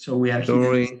primera. So we are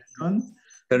here.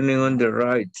 Turning on the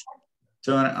right.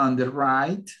 Turn on the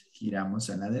right. Giramos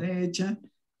a la derecha.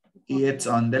 It's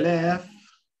on the left.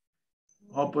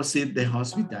 Opposite the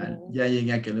hospital. Ya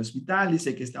llegué aquí al hospital.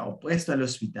 Dice que está opuesto al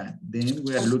hospital. Then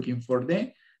we are looking for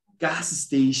the gas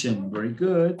station. Very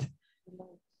good.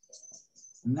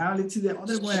 Now let's see the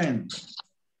other one.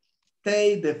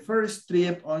 Take the first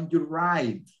strip on your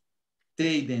right.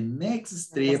 Take the next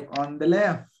strip on the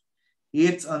left.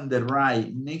 It's on the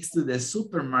right, next to the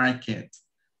supermarket.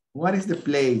 What is the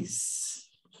place?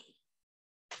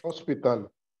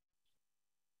 Hospital.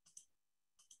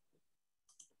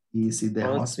 Is it the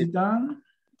hospital?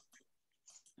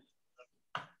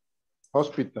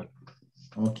 Hospital.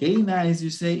 Okay, nice. You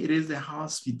say it is the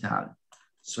hospital.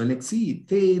 So let's see.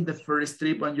 Take the first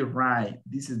strip on your right.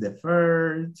 This is the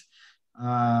first.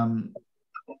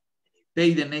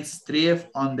 Take the next strip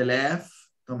on the left.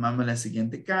 Tomamos la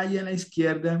siguiente calle a la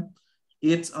izquierda.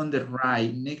 It's on the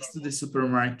right, next to the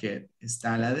supermarket.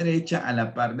 Está a la derecha, a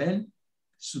la par del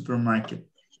supermarket.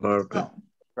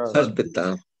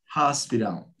 Hospital.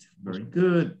 Hospital. Very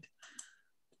good.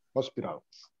 Hospital.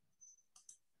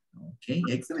 Okay,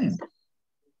 excellent.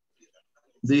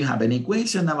 Do you have any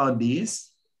question about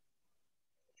this?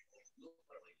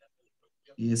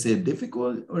 Is it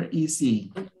difficult or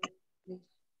easy?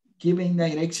 Giving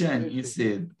direction, is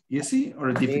it easy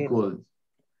or difficult?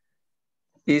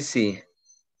 Easy.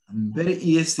 Very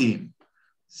easy.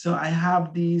 So I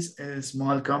have this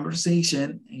small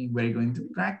conversation and we're going to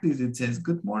practice. It says,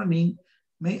 good morning.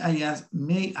 May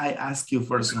I ask you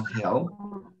for some help?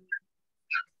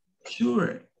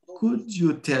 Sure. Could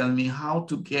you tell me how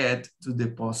to get to the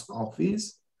post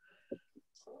office?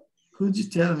 Could you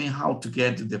tell me how to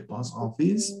get to the post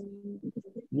office?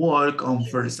 Walk on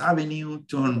First Avenue,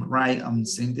 turn right on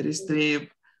Center Street,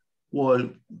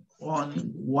 walk on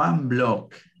one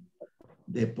block.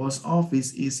 The post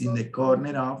office is in the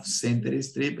corner of Center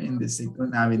Street and the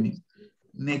 2nd Avenue,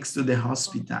 next to the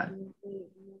hospital.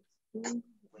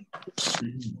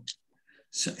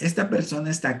 So, esta persona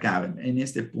está acá en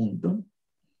este punto.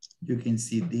 You can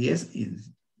see this is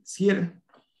here.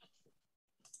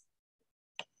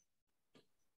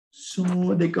 So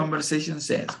the conversation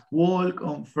says, walk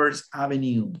on 1st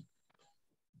Avenue.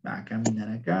 Va a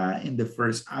caminar acá in the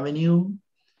 1st Avenue.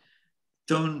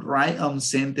 Turn right on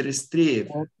Center Street.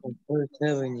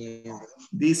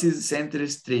 This is Center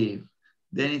Street.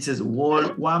 Then it says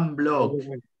walk 1 block.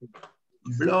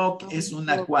 Block es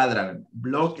una cuadra.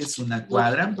 Block es una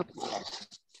cuadra.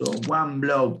 So 1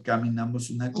 block, caminamos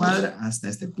una cuadra hasta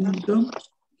este punto.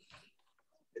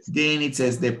 Then it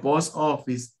says the post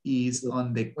office is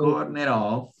on the corner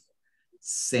of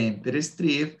Center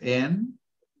Street and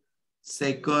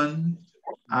 2nd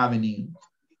Avenue,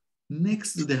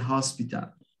 next to the hospital.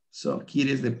 So here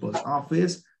is the post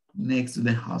office next to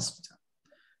the hospital.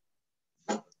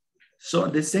 So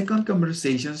the second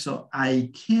conversation, so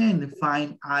I can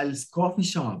find Al's coffee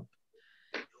shop.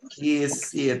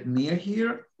 Is it near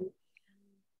here?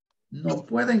 No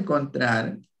puedo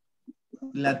encontrar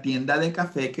la tienda de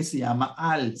café que se llama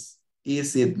Al's.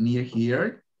 Is it near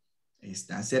here?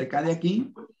 ¿Está cerca de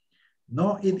aquí?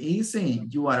 No, it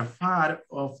isn't. You are far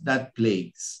of that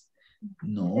place.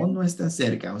 No, no está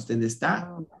cerca. Usted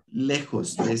está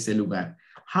lejos de ese lugar.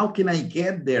 How can I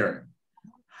get there?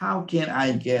 How can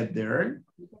I get there?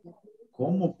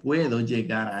 ¿Cómo puedo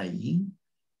llegar ahí?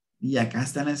 Y acá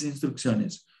están las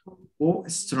instrucciones. Go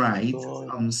straight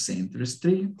on Center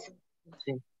Street.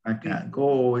 Acá,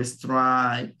 go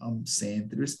straight on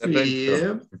Center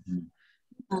Street.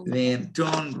 Then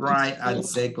turn right at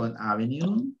 2nd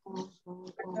Avenue.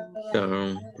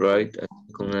 Turn right at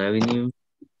 2nd Avenue.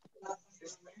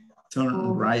 Turn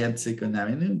right at 2nd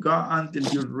Avenue. Go until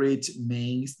you reach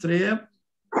Main Street.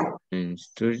 Main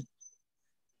Street.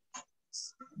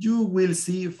 You will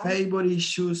see Favorite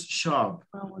Shoes Shop.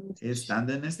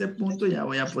 Estando en este punto ya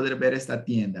voy a poder ver esta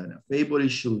tienda, ¿verdad? Favorite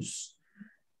Shoes.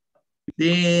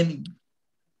 Then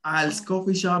Al's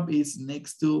Coffee Shop is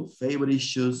next to Favorite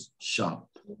Shoes Shop.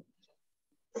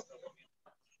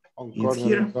 It's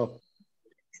here.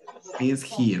 It's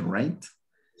here, right?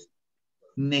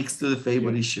 Next to the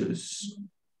Favorite Shoes.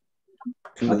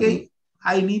 Okay.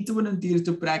 I need to volunteer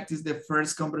to practice the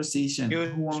first conversation.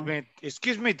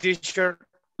 Excuse me, teacher.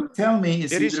 Tell me,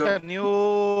 there is a new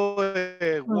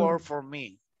word for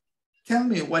me. Tell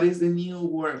me, what is the new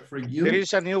word for you? There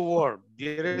is a new word.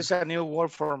 There is a new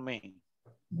word for me.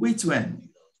 Which one?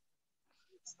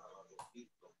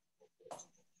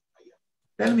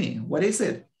 Tell me, what is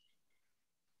it?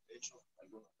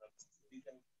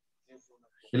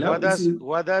 Hello,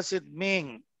 what does it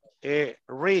mean?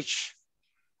 Reach.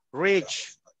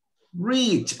 Reach.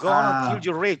 Reach. Go until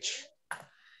you reach.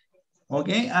 Ok,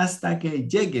 hasta que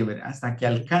llegue, hasta que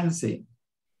alcance.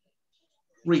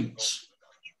 Reach.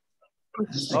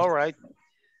 All right.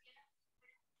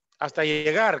 Hasta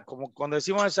llegar, como cuando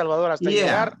decimos en El Salvador, hasta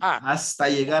llegar a. Hasta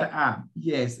llegar a.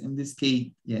 Yes, in this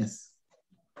case, yes.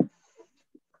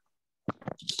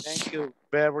 Thank you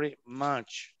very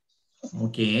much.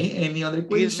 Okay, any other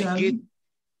question?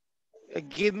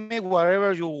 Give me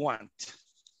whatever you want.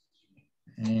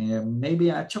 Maybe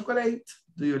a chocolate.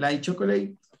 Do you like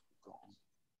chocolate?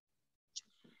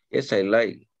 Yes, I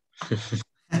like.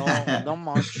 No, not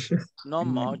much. Not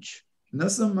much.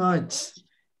 Not so much.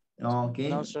 Okay.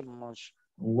 Not so much.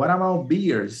 What about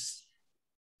beers?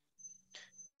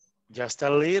 Just a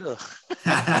little.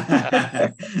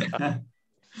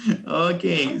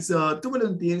 Okay, so 2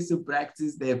 volunteers to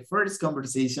practice the first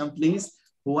conversation, please.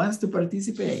 Who wants to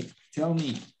participate? Tell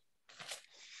me.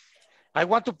 I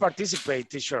want to participate,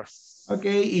 teacher.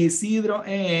 Okay, Isidro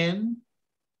and...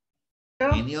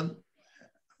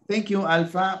 Thank you,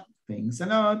 Alpha. Thanks a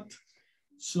lot.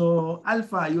 So,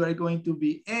 Alpha, you are going to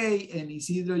be A, and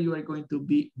Isidro, you are going to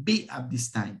be B at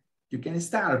this time. You can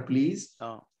start, please.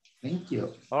 Oh. Thank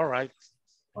you. All right.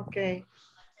 Okay.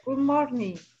 Good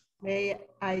morning. May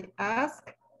I ask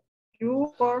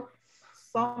you for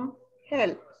some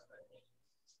help?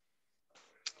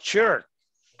 Sure.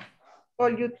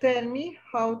 Could you tell me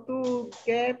how to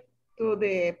get to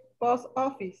the post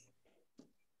office?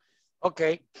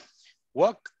 Okay.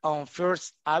 Walk on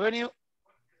 1st Avenue,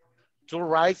 turn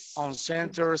right on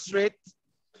Center Street,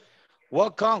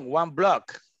 walk on 1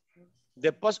 block.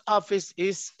 The post office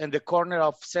is in the corner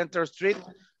of Center Street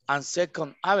and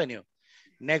 2nd Avenue,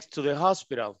 next to the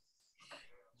hospital.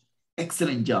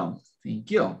 Excellent job.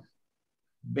 Thank you.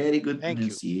 Very good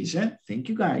pronunciation. Thank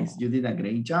you, guys. You did a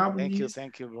great job. Thank you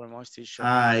very much, teacher.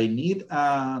 I need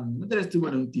another 2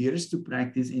 volunteers to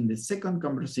practice in the second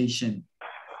conversation.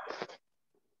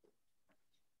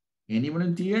 Any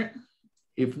volunteer?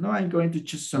 If not, I'm going to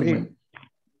choose someone.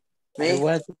 I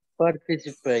want to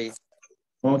participate.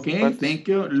 Okay, thank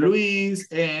you. Luis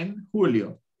and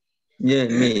Julio. Yeah,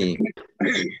 me.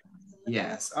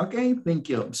 Yes, okay, thank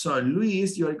you. So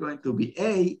Luis, you are going to be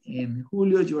A, and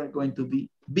Julio, you are going to be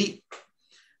B.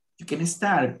 You can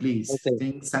start, please. Okay.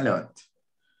 Thanks a lot.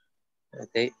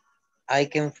 Okay. I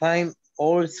can find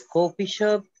Old coffee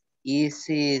shop. Is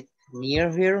it near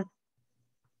here?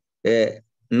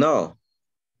 No.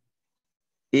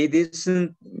 It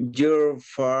isn't. You're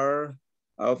far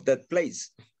of that place.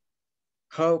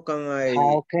 How can I?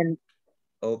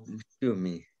 Oh, excuse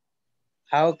me.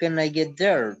 How can I get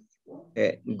there?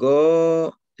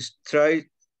 Go straight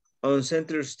on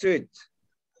Center Street.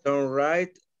 Turn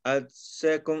right at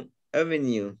 2nd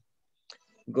Avenue.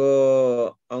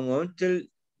 Go on until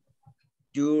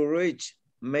you reach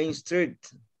Main Street.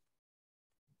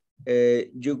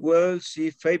 You will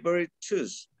see favorite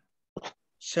shoes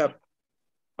shop.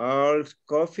 All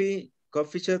coffee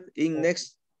shop in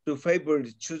next to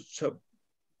favorite shoe shop.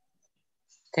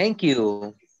 Thank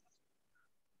you.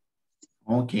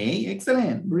 Okay,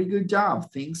 excellent. Very good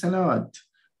job. Thanks a lot.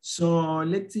 So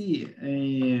let's see.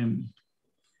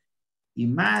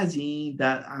 Imagine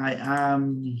that I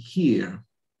am here.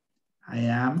 I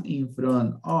am in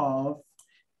front of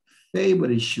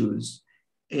favorite shoes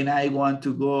and I want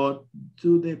to go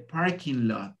to the parking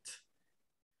lot.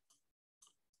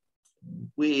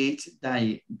 Which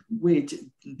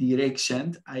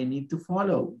direction I need to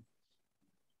follow?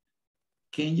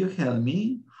 Can you help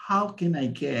me? How can I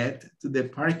get to the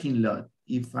parking lot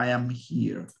if I am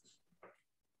here?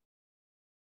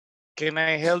 Can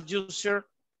I help you, sir?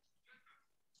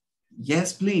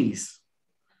 Yes, please.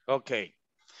 Okay.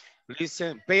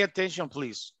 Listen, pay attention,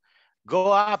 please.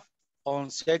 Go up on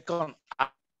 2nd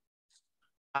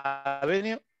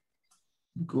Avenue.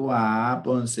 Go up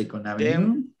on 2nd Avenue.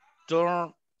 Then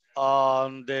turn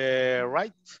on the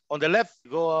right, on the left.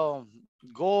 Go up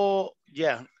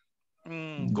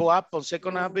on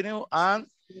 2nd Avenue and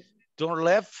turn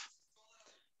left.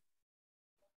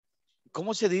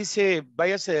 ¿Cómo se dice?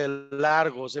 Váyase de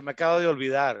largo, se me acaba de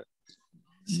olvidar.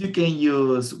 You can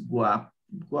use go up,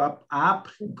 go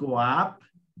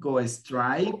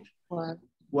straight,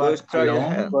 walk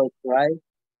along.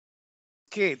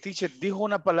 ¿Qué, teacher? Dijo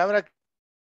una palabra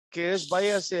que es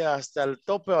váyase hasta el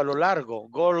tope o a lo largo.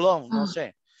 Go along, no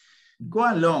sé. Go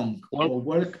along o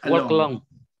walk along.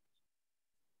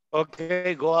 Ok,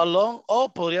 go along.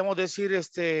 O podríamos decir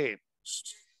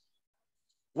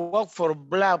walk for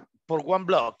one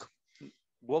block.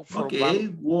 Walk for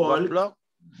one block.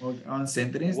 On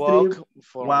Center Walk Street,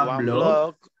 for one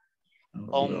block.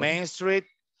 On Main Street.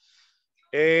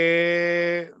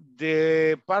 The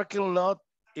parking lot,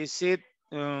 is it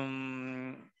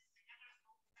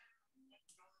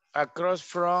across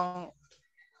from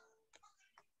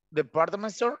the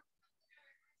department store?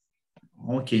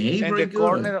 Okay, and very the good.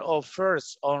 corner of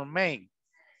First on Main.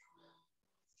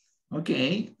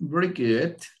 Okay, very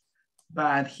good.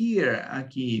 But here,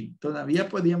 aquí, todavía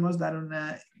podíamos dar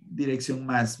una dirección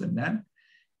más, ¿verdad?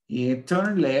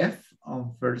 Turn left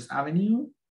on First Avenue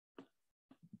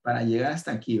para llegar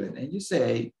hasta aquí, ¿verdad? And you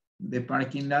say the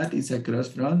parking lot is across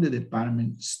from the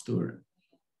department store.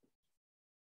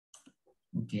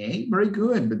 Okay, very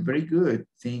good, but very good.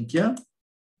 Thank you.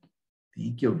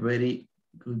 Thank you, very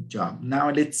good job. Now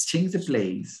let's change the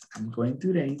place. I'm going to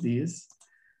erase this.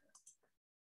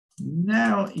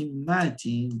 Now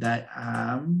imagine that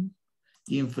I'm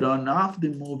in front of the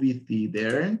movie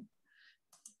theater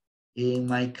and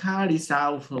my car is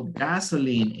out of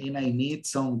gasoline and I need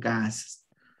some gas.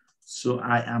 So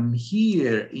I am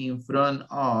here in front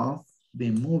of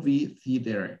the movie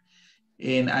theater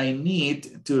and I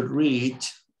need to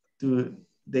reach to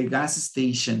the gas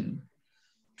station.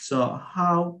 So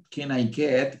how can I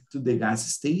get to the gas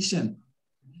station?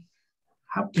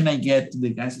 How can I get to the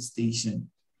gas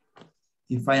station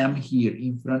if I am here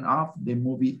in front of the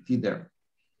movie theater?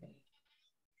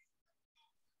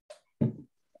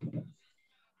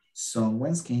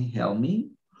 Someone can help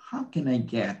me? How can I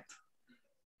get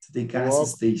to the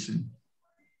gas station?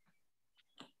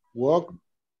 Walk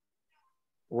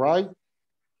right.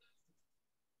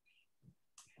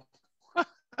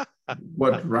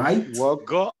 What, right? Walk.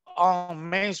 Go on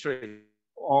Main Street.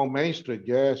 On Main Street,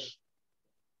 yes.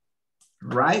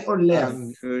 Right or left?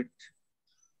 Main to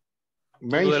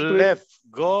the Street. left.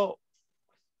 Go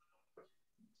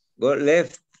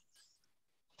left.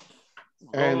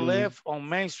 Go left on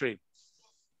Main Street.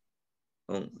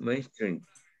 On Main Street.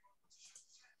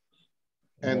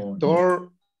 And turn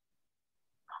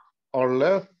or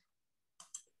left.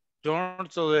 Turn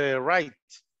to the right.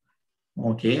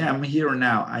 Okay, I'm here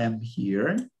now. I am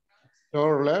here.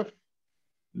 Turn left.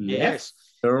 Yes.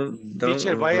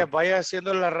 Teacher, vaya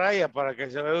haciendo la raya para que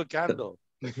se vaya ubicando.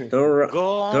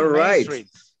 Go on Main right. Street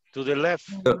to the left.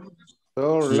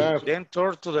 Turn left. Then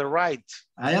turn to the right.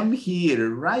 I am here,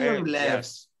 right or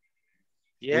left?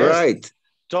 Yes. Yes. Right.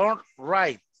 Turn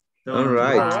right. Turn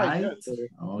right.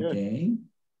 Okay.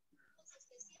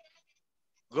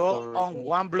 Go on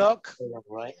one block.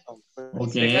 Okay.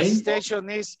 The gas station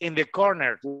is in the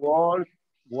corner. Walk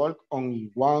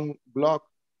on one block.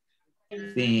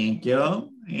 Thank you.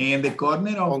 In the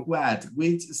corner of what?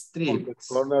 Which street? On the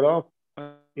corner of,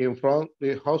 in front of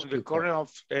the hospital. The corner of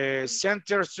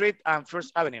Center Street and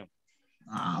First Avenue.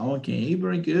 Okay,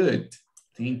 very good.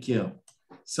 Thank you.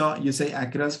 So you say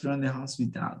across from the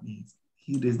hospital.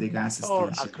 Here is the gas station. Or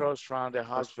across from the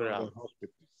hospital.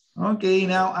 Okay,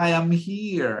 now I am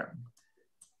here.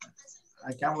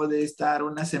 Acabo de estar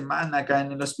una semana acá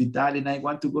en el hospital and I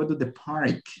want to go to the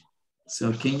park.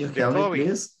 So can you help me,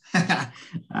 please?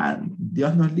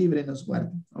 Dios nos libre, nos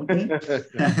guarde. Okay.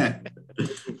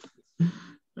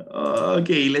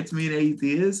 Okay, let me read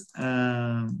this.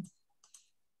 I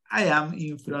am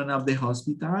in front of the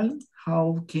hospital.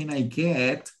 How can I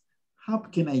get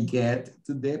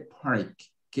to the park?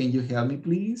 Can you help me,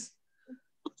 please?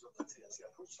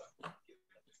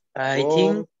 I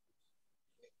think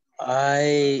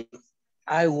I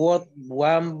walk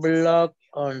one block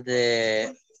on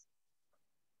the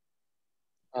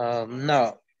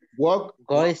no.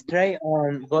 Go straight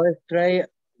on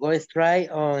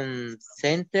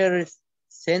center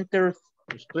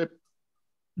strip.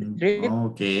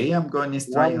 Okay, I'm going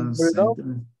straight on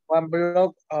center. One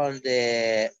block on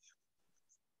the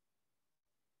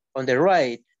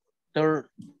right. Turn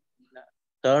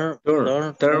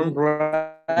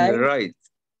right.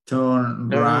 Turn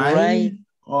right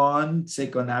on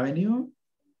Second Avenue.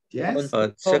 Yes.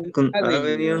 On Second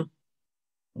Avenue.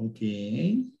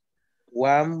 Okay.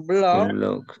 One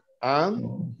block.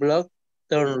 And block.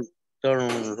 Turn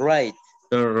right.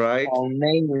 Turn right. On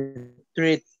Main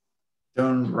Street.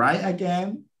 Turn right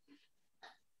again.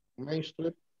 Main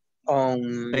Street.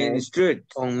 On Main Street.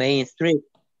 On Main Street.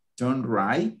 Turn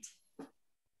right.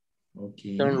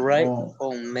 Okay. Turn right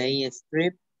on Main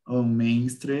Street. On Main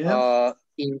Street.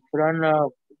 In front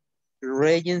of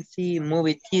Regency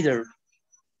movie theater.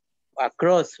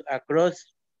 Across.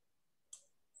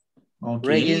 Okay.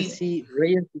 Regency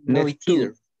movie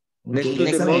theater. Next to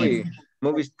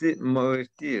the movie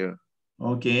theater.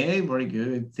 Okay, very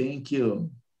good. Thank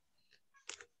you.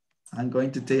 I'm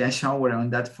going to take a shower on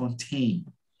that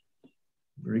fountain.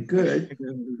 Very good.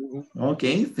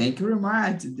 Okay, thank you very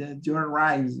much. You're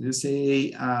right. You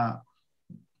say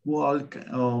walk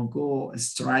or go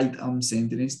straight on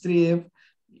Center Street,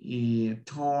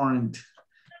 turn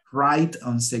right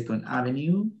on Second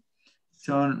Avenue,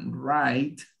 turn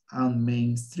right on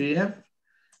Main Street.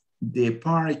 The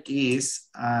park is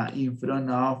in front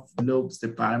of Lowe's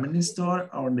department store,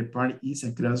 or the park is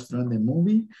across from the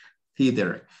movie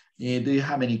theater. Do you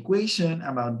have any question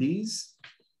about this?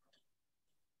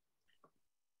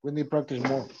 We need practice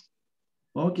more.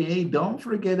 Okay, don't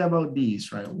forget about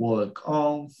this, right? Walk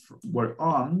on,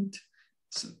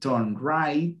 turn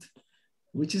right.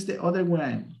 Which is the other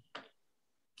one?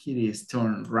 Here is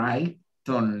turn right,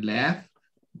 turn left,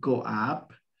 go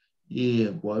up,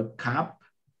 walk up,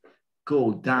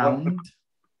 go down.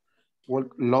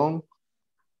 Walk long.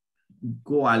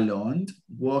 Go along,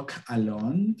 walk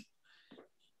along.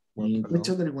 Which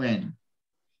other one?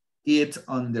 It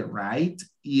on the right,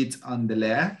 it on the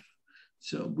left.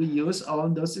 So we use all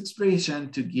those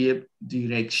expressions to give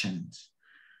directions.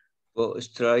 Go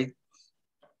straight.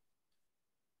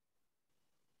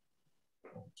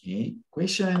 Okay,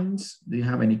 questions? Do you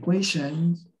have any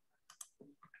questions?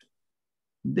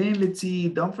 Then let's see,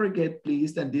 don't forget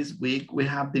please that this week we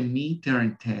have the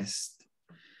midterm test,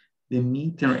 the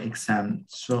midterm exam.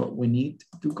 So we need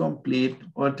to complete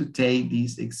or to take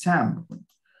this exam.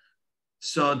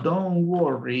 So don't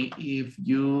worry if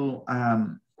you,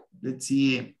 let's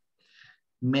see,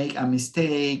 make a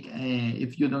mistake.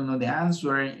 If you don't know the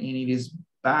answer and it is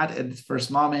bad at the first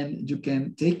moment, you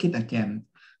can take it again.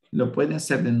 Lo pueden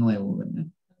hacer de nuevo, ¿verdad?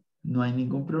 No hay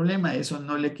ningún problema. Eso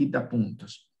no le quita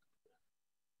puntos.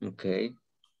 Okay.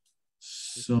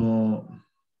 So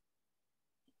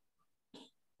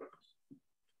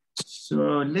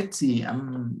let's see.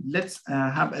 Let's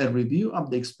have a review of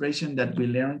the expression that we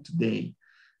learned today.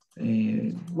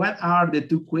 what are the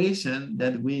two questions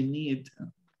that we need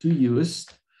to use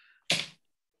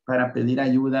para pedir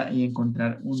ayuda y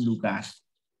encontrar un lugar?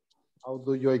 How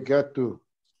do I get to?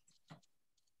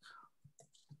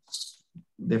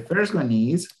 The first one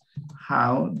is,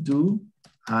 how do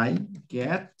I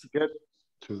get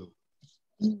to?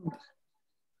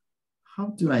 How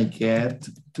do I get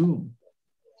to?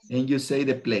 And you say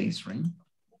the place, right?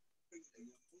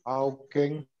 How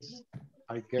can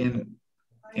I get to?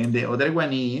 And the other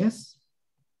one is?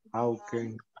 How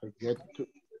can I get to?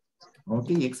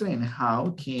 Okay, excellent.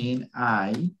 How can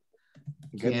I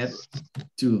get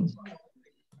to?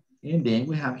 And then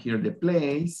we have here the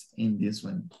place in this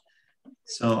one.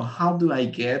 So how do I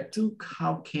get to?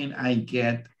 How can I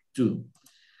get to?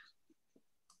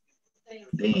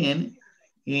 Then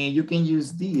you can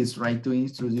use this, right, to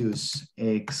introduce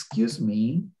excuse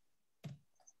me,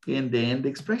 and then the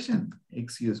expression,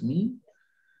 excuse me.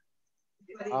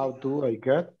 How do I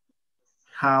get?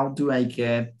 How do I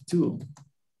get to?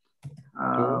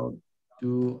 How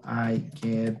do I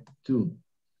get to?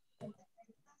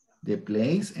 The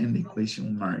place and the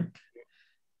question mark.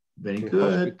 Very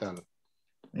good.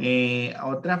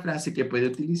 Otra frase que puede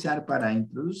utilizar para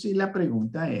introducir la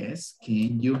pregunta es,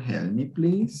 can you help me,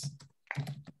 please?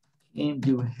 Can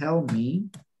you help me?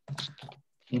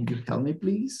 Can you help me,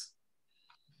 please?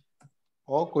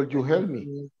 Oh, could you help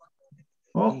me?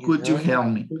 Oh, could you help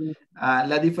me?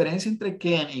 La diferencia entre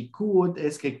can y could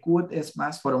es que could es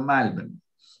más formal, ¿verdad?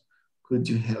 Could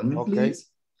you help me,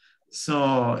 please?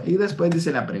 So, y después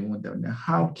dice la pregunta, ¿verdad?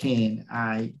 How can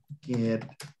I get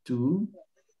to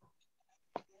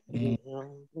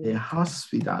the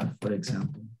hospital, for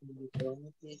example?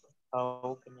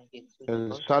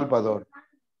 El Salvador.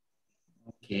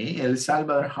 Okay, El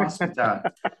Salvador Hospital.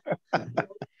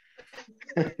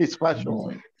 It's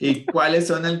fashionable. ¿Y cuáles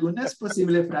son algunas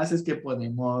posibles frases que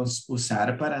podemos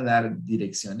usar para dar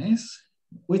direcciones?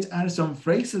 Which are some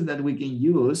phrases that we can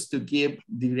use to give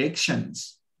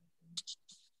directions?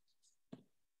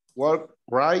 Walk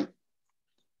right.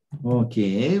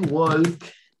 Okay, walk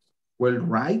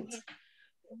right.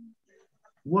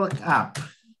 Walk up.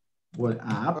 Walk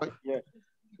up.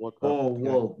 O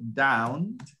walk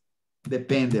down.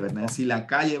 Depende, ¿verdad? Si la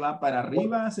calle va para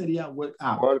arriba, sería walk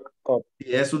up. Walk up.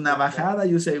 Si es una bajada,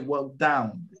 you say walk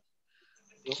down.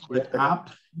 Walk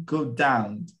up, go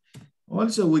down.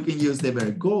 Also, we can use the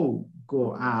verb go.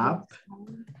 Go up.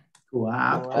 Go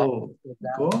up. Go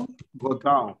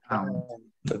down.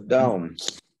 Go down.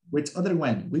 Which other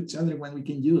one? Which other one we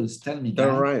can use? Tell me.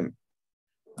 Turn right.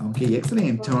 Okay,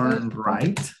 excellent. Turn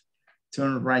right.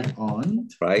 Turn right on.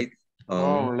 Right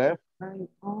on. Turn left.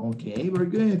 Okay, very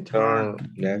good. Turn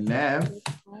left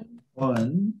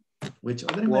on. Which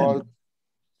other one?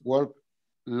 Walk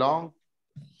long.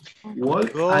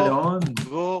 Walk along.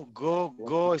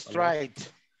 Go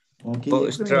straight. Okay, go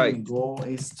excellent. straight. Go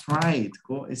straight.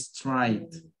 Go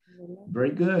straight.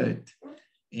 Very good.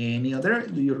 Any other?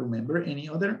 Do you remember any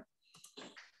other?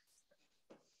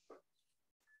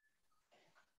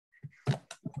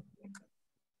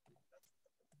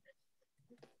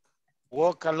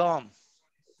 Walk along.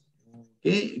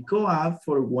 Okay, go up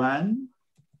for one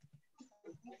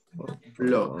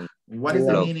block. What is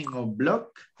the meaning of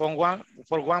block? For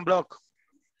one block.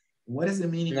 What is the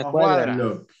meaning of cuadra.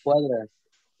 block? Cuadra.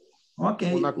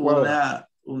 Okay, una cuadra.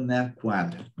 Una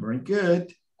cuadra. Very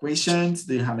good. Questions?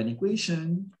 Do you have any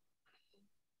question?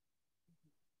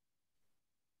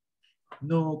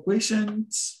 No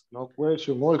questions? No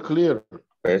question, all clear.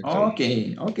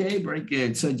 Okay, very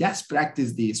good. So just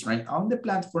practice this, right? On the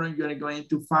platform, you're going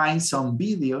to find some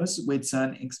videos with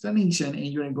some explanation, and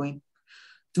you're going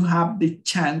to have the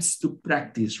chance to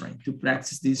practice, right? To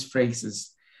practice these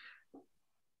phrases.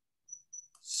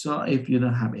 So if you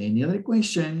don't have any other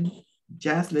question,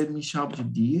 just let me show you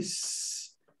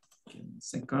this. Give me a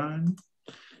second.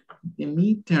 The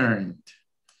midterm.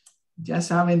 ¿Ya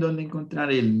saben dónde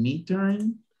encontrar el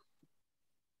midterm?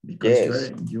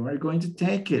 Because you are going to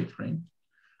take it, right?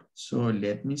 So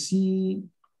let me see.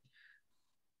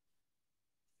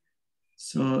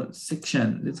 So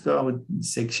section, let's go with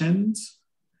sections.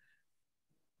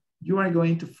 You are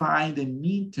going to find the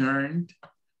midterm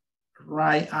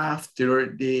right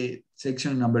after the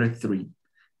section number 3.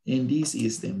 And this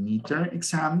is the midterm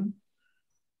exam.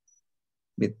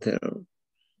 Midterm.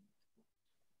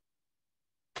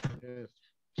 Yes.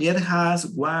 It has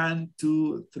 1,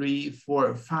 2, 3,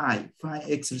 4, 5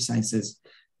 exercises.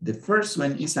 The first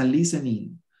one is a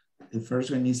listening.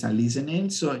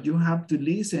 So you have to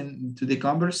listen to the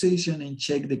conversation and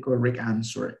check the correct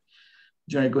answer.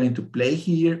 You are going to play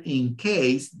here in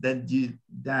case that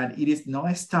it is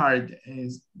not start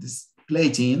as this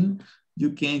playing,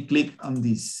 you can click on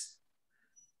this.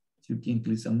 You can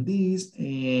click on this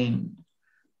and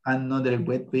another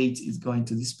web page is going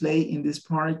to display in this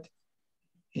part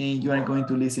and you are going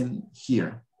to listen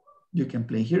here. You can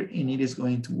play here and it is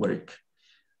going to work.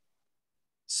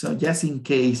 So just in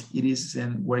case it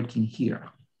isn't working here.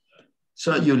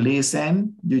 So you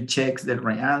listen, you check the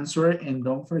right answer and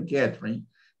don't forget, right?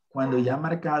 Cuando ya ha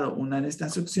marcado una de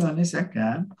estas opciones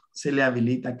acá, se le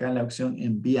habilita acá la opción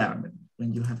enviar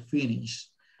when you have finished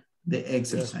the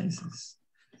exercises.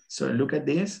 So look at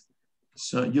this.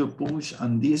 So you push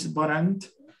on this button,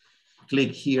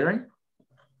 click here,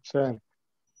 and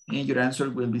your answer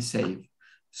will be saved.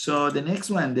 So the next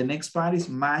one, the next part is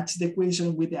match the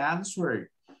question with the answer.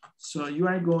 So you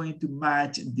are going to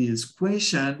match this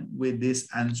question with this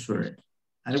answer.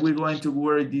 And we're going to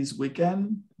work this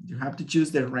weekend. You have to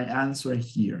choose the right answer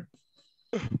here.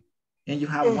 And you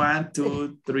have 1,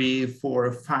 2, 3,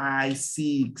 4, 5,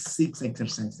 6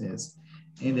 exercises.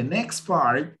 In the next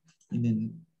part,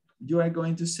 you are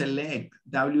going to select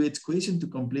WH question to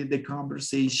complete the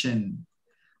conversation.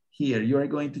 Here, you are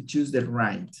going to choose the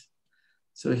right.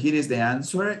 So here is the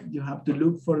answer. You have to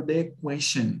look for the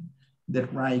question, the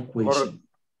right question.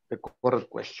 The correct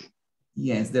question.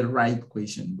 Yes, the right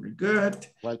question. Very good.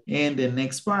 Right. And the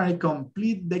next part,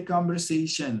 complete the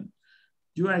conversation.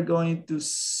 You are going to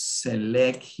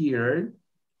select here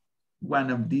one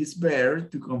of these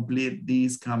verbs to complete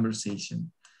this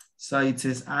conversation. So it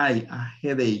says, a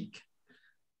headache.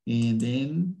 And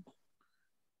then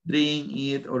drink,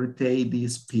 eat, or take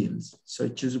these pills. So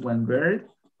choose one verb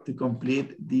to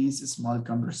complete this small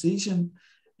conversation.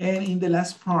 And in the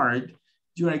last part,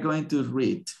 you are going to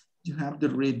read. You have to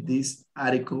read this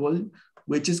article,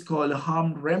 which is called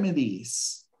Home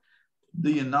Remedies.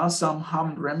 Do you know some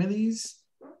home remedies?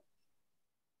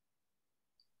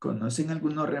 ¿Conocen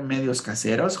algunos remedios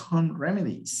caseros? Home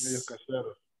remedies. Remedios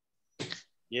caseros.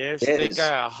 Yes, take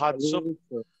a hot soup.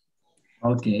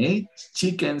 Okay,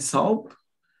 chicken soup.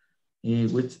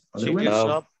 Which other Chicken one?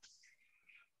 soup.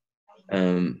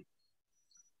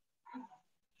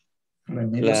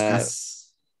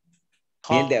 Remedios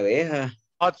Miel de abeja.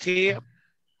 Hot tea.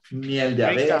 Miel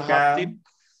de Drink a hot abeja. tea.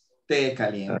 Té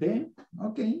caliente.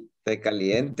 Okay. Té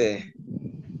caliente.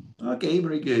 Okay,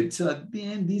 very good. So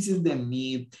then this is the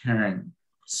midterm.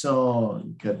 So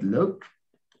good luck.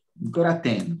 Got a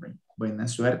 10. Right? Buena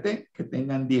suerte. Que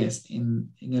tengan 10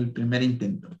 en el primer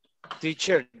intento.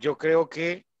 Teacher, yo creo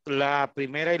que la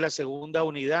primera y la segunda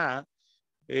unidad,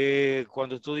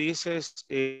 cuando tú dices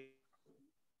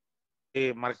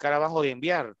marcar abajo de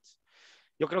enviar,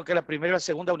 yo creo que la primera y la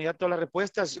segunda unidad, todas las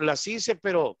respuestas las hice,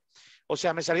 pero, o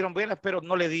sea, me salieron buenas, pero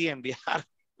no le di enviar.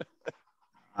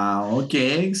 Ok,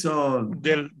 so...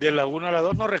 De la 1 a la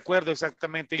 2 no recuerdo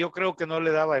exactamente. Yo creo que no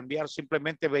le daba a enviar,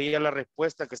 simplemente veía las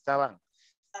respuestas que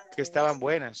estaban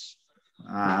buenas.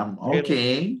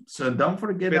 Okay, so don't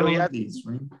forget about this,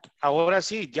 right? Ahora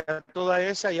sí, ya toda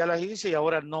esa ya las hice y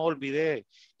ahora no olvidé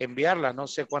enviarla. No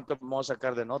sé cuánto vamos a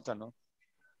sacar de nota, ¿no?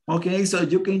 Okay, so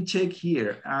you can check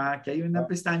here. Aquí hay una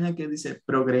pestaña que dice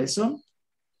progreso.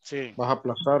 Sí. Vas a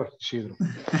aplazar, Isidro.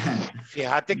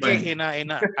 Fíjate que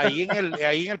ahí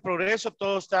en el progreso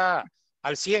todo está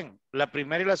al 100, la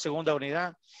primera y la segunda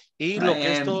unidad. Y lo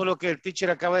que es todo lo que el teacher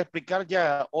acaba de explicar,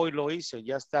 ya hoy lo hice,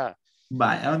 ya está.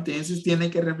 Vaya, entonces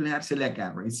tiene que reflejársele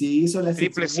acá. Right? Si hizo la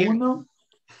sección 1,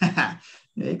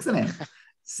 excelente.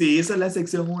 Si hizo la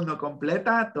sección 1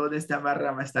 completa, toda esta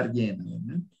barra va a estar llena.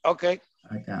 ¿no? Ok.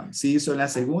 Acá. Si hizo la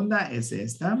segunda, es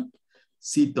esta.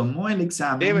 Si tomó el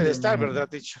examen. Debe de estar, ¿verdad,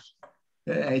 teacher?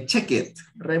 Check it.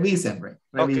 Revisen, right?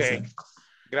 Revisen. Ok.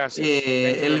 Gracias. Thank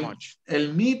you very much.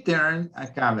 El midterm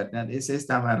acá, ¿verdad? Es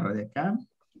esta barra de acá.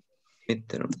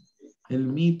 Midterm. El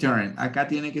midterm, acá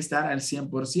tiene que estar al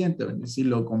 100%, si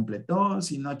lo completó,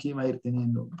 si no aquí va a ir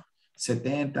teniendo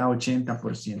 70,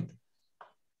 80%.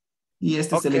 Y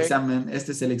este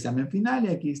es el examen final y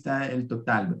aquí está el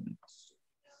total,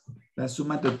 la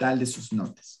suma total de sus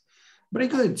notas. Very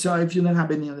good, so if you don't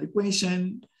have any other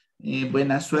question,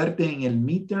 buena suerte en el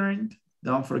midterm,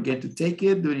 don't forget to take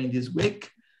it during this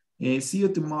week. See you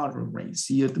tomorrow, right?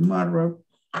 See you tomorrow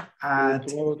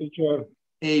at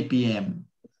 8 p.m.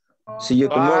 See you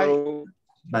tomorrow.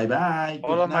 Bye bye.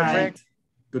 Good night.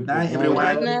 Good night,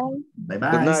 everyone. Bye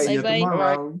bye. Good night. See you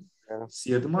tomorrow. See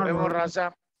you tomorrow.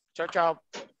 Raza. Chao, chao.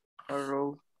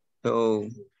 So.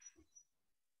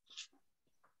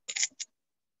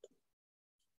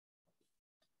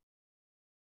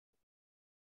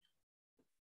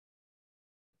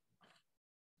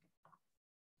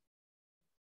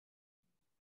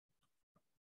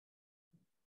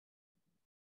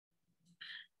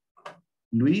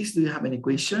 Luis, do you have any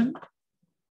question?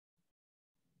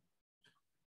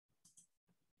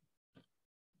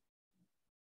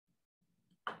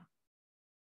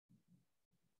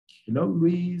 Hello,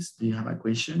 Luis. Do you have a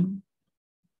question?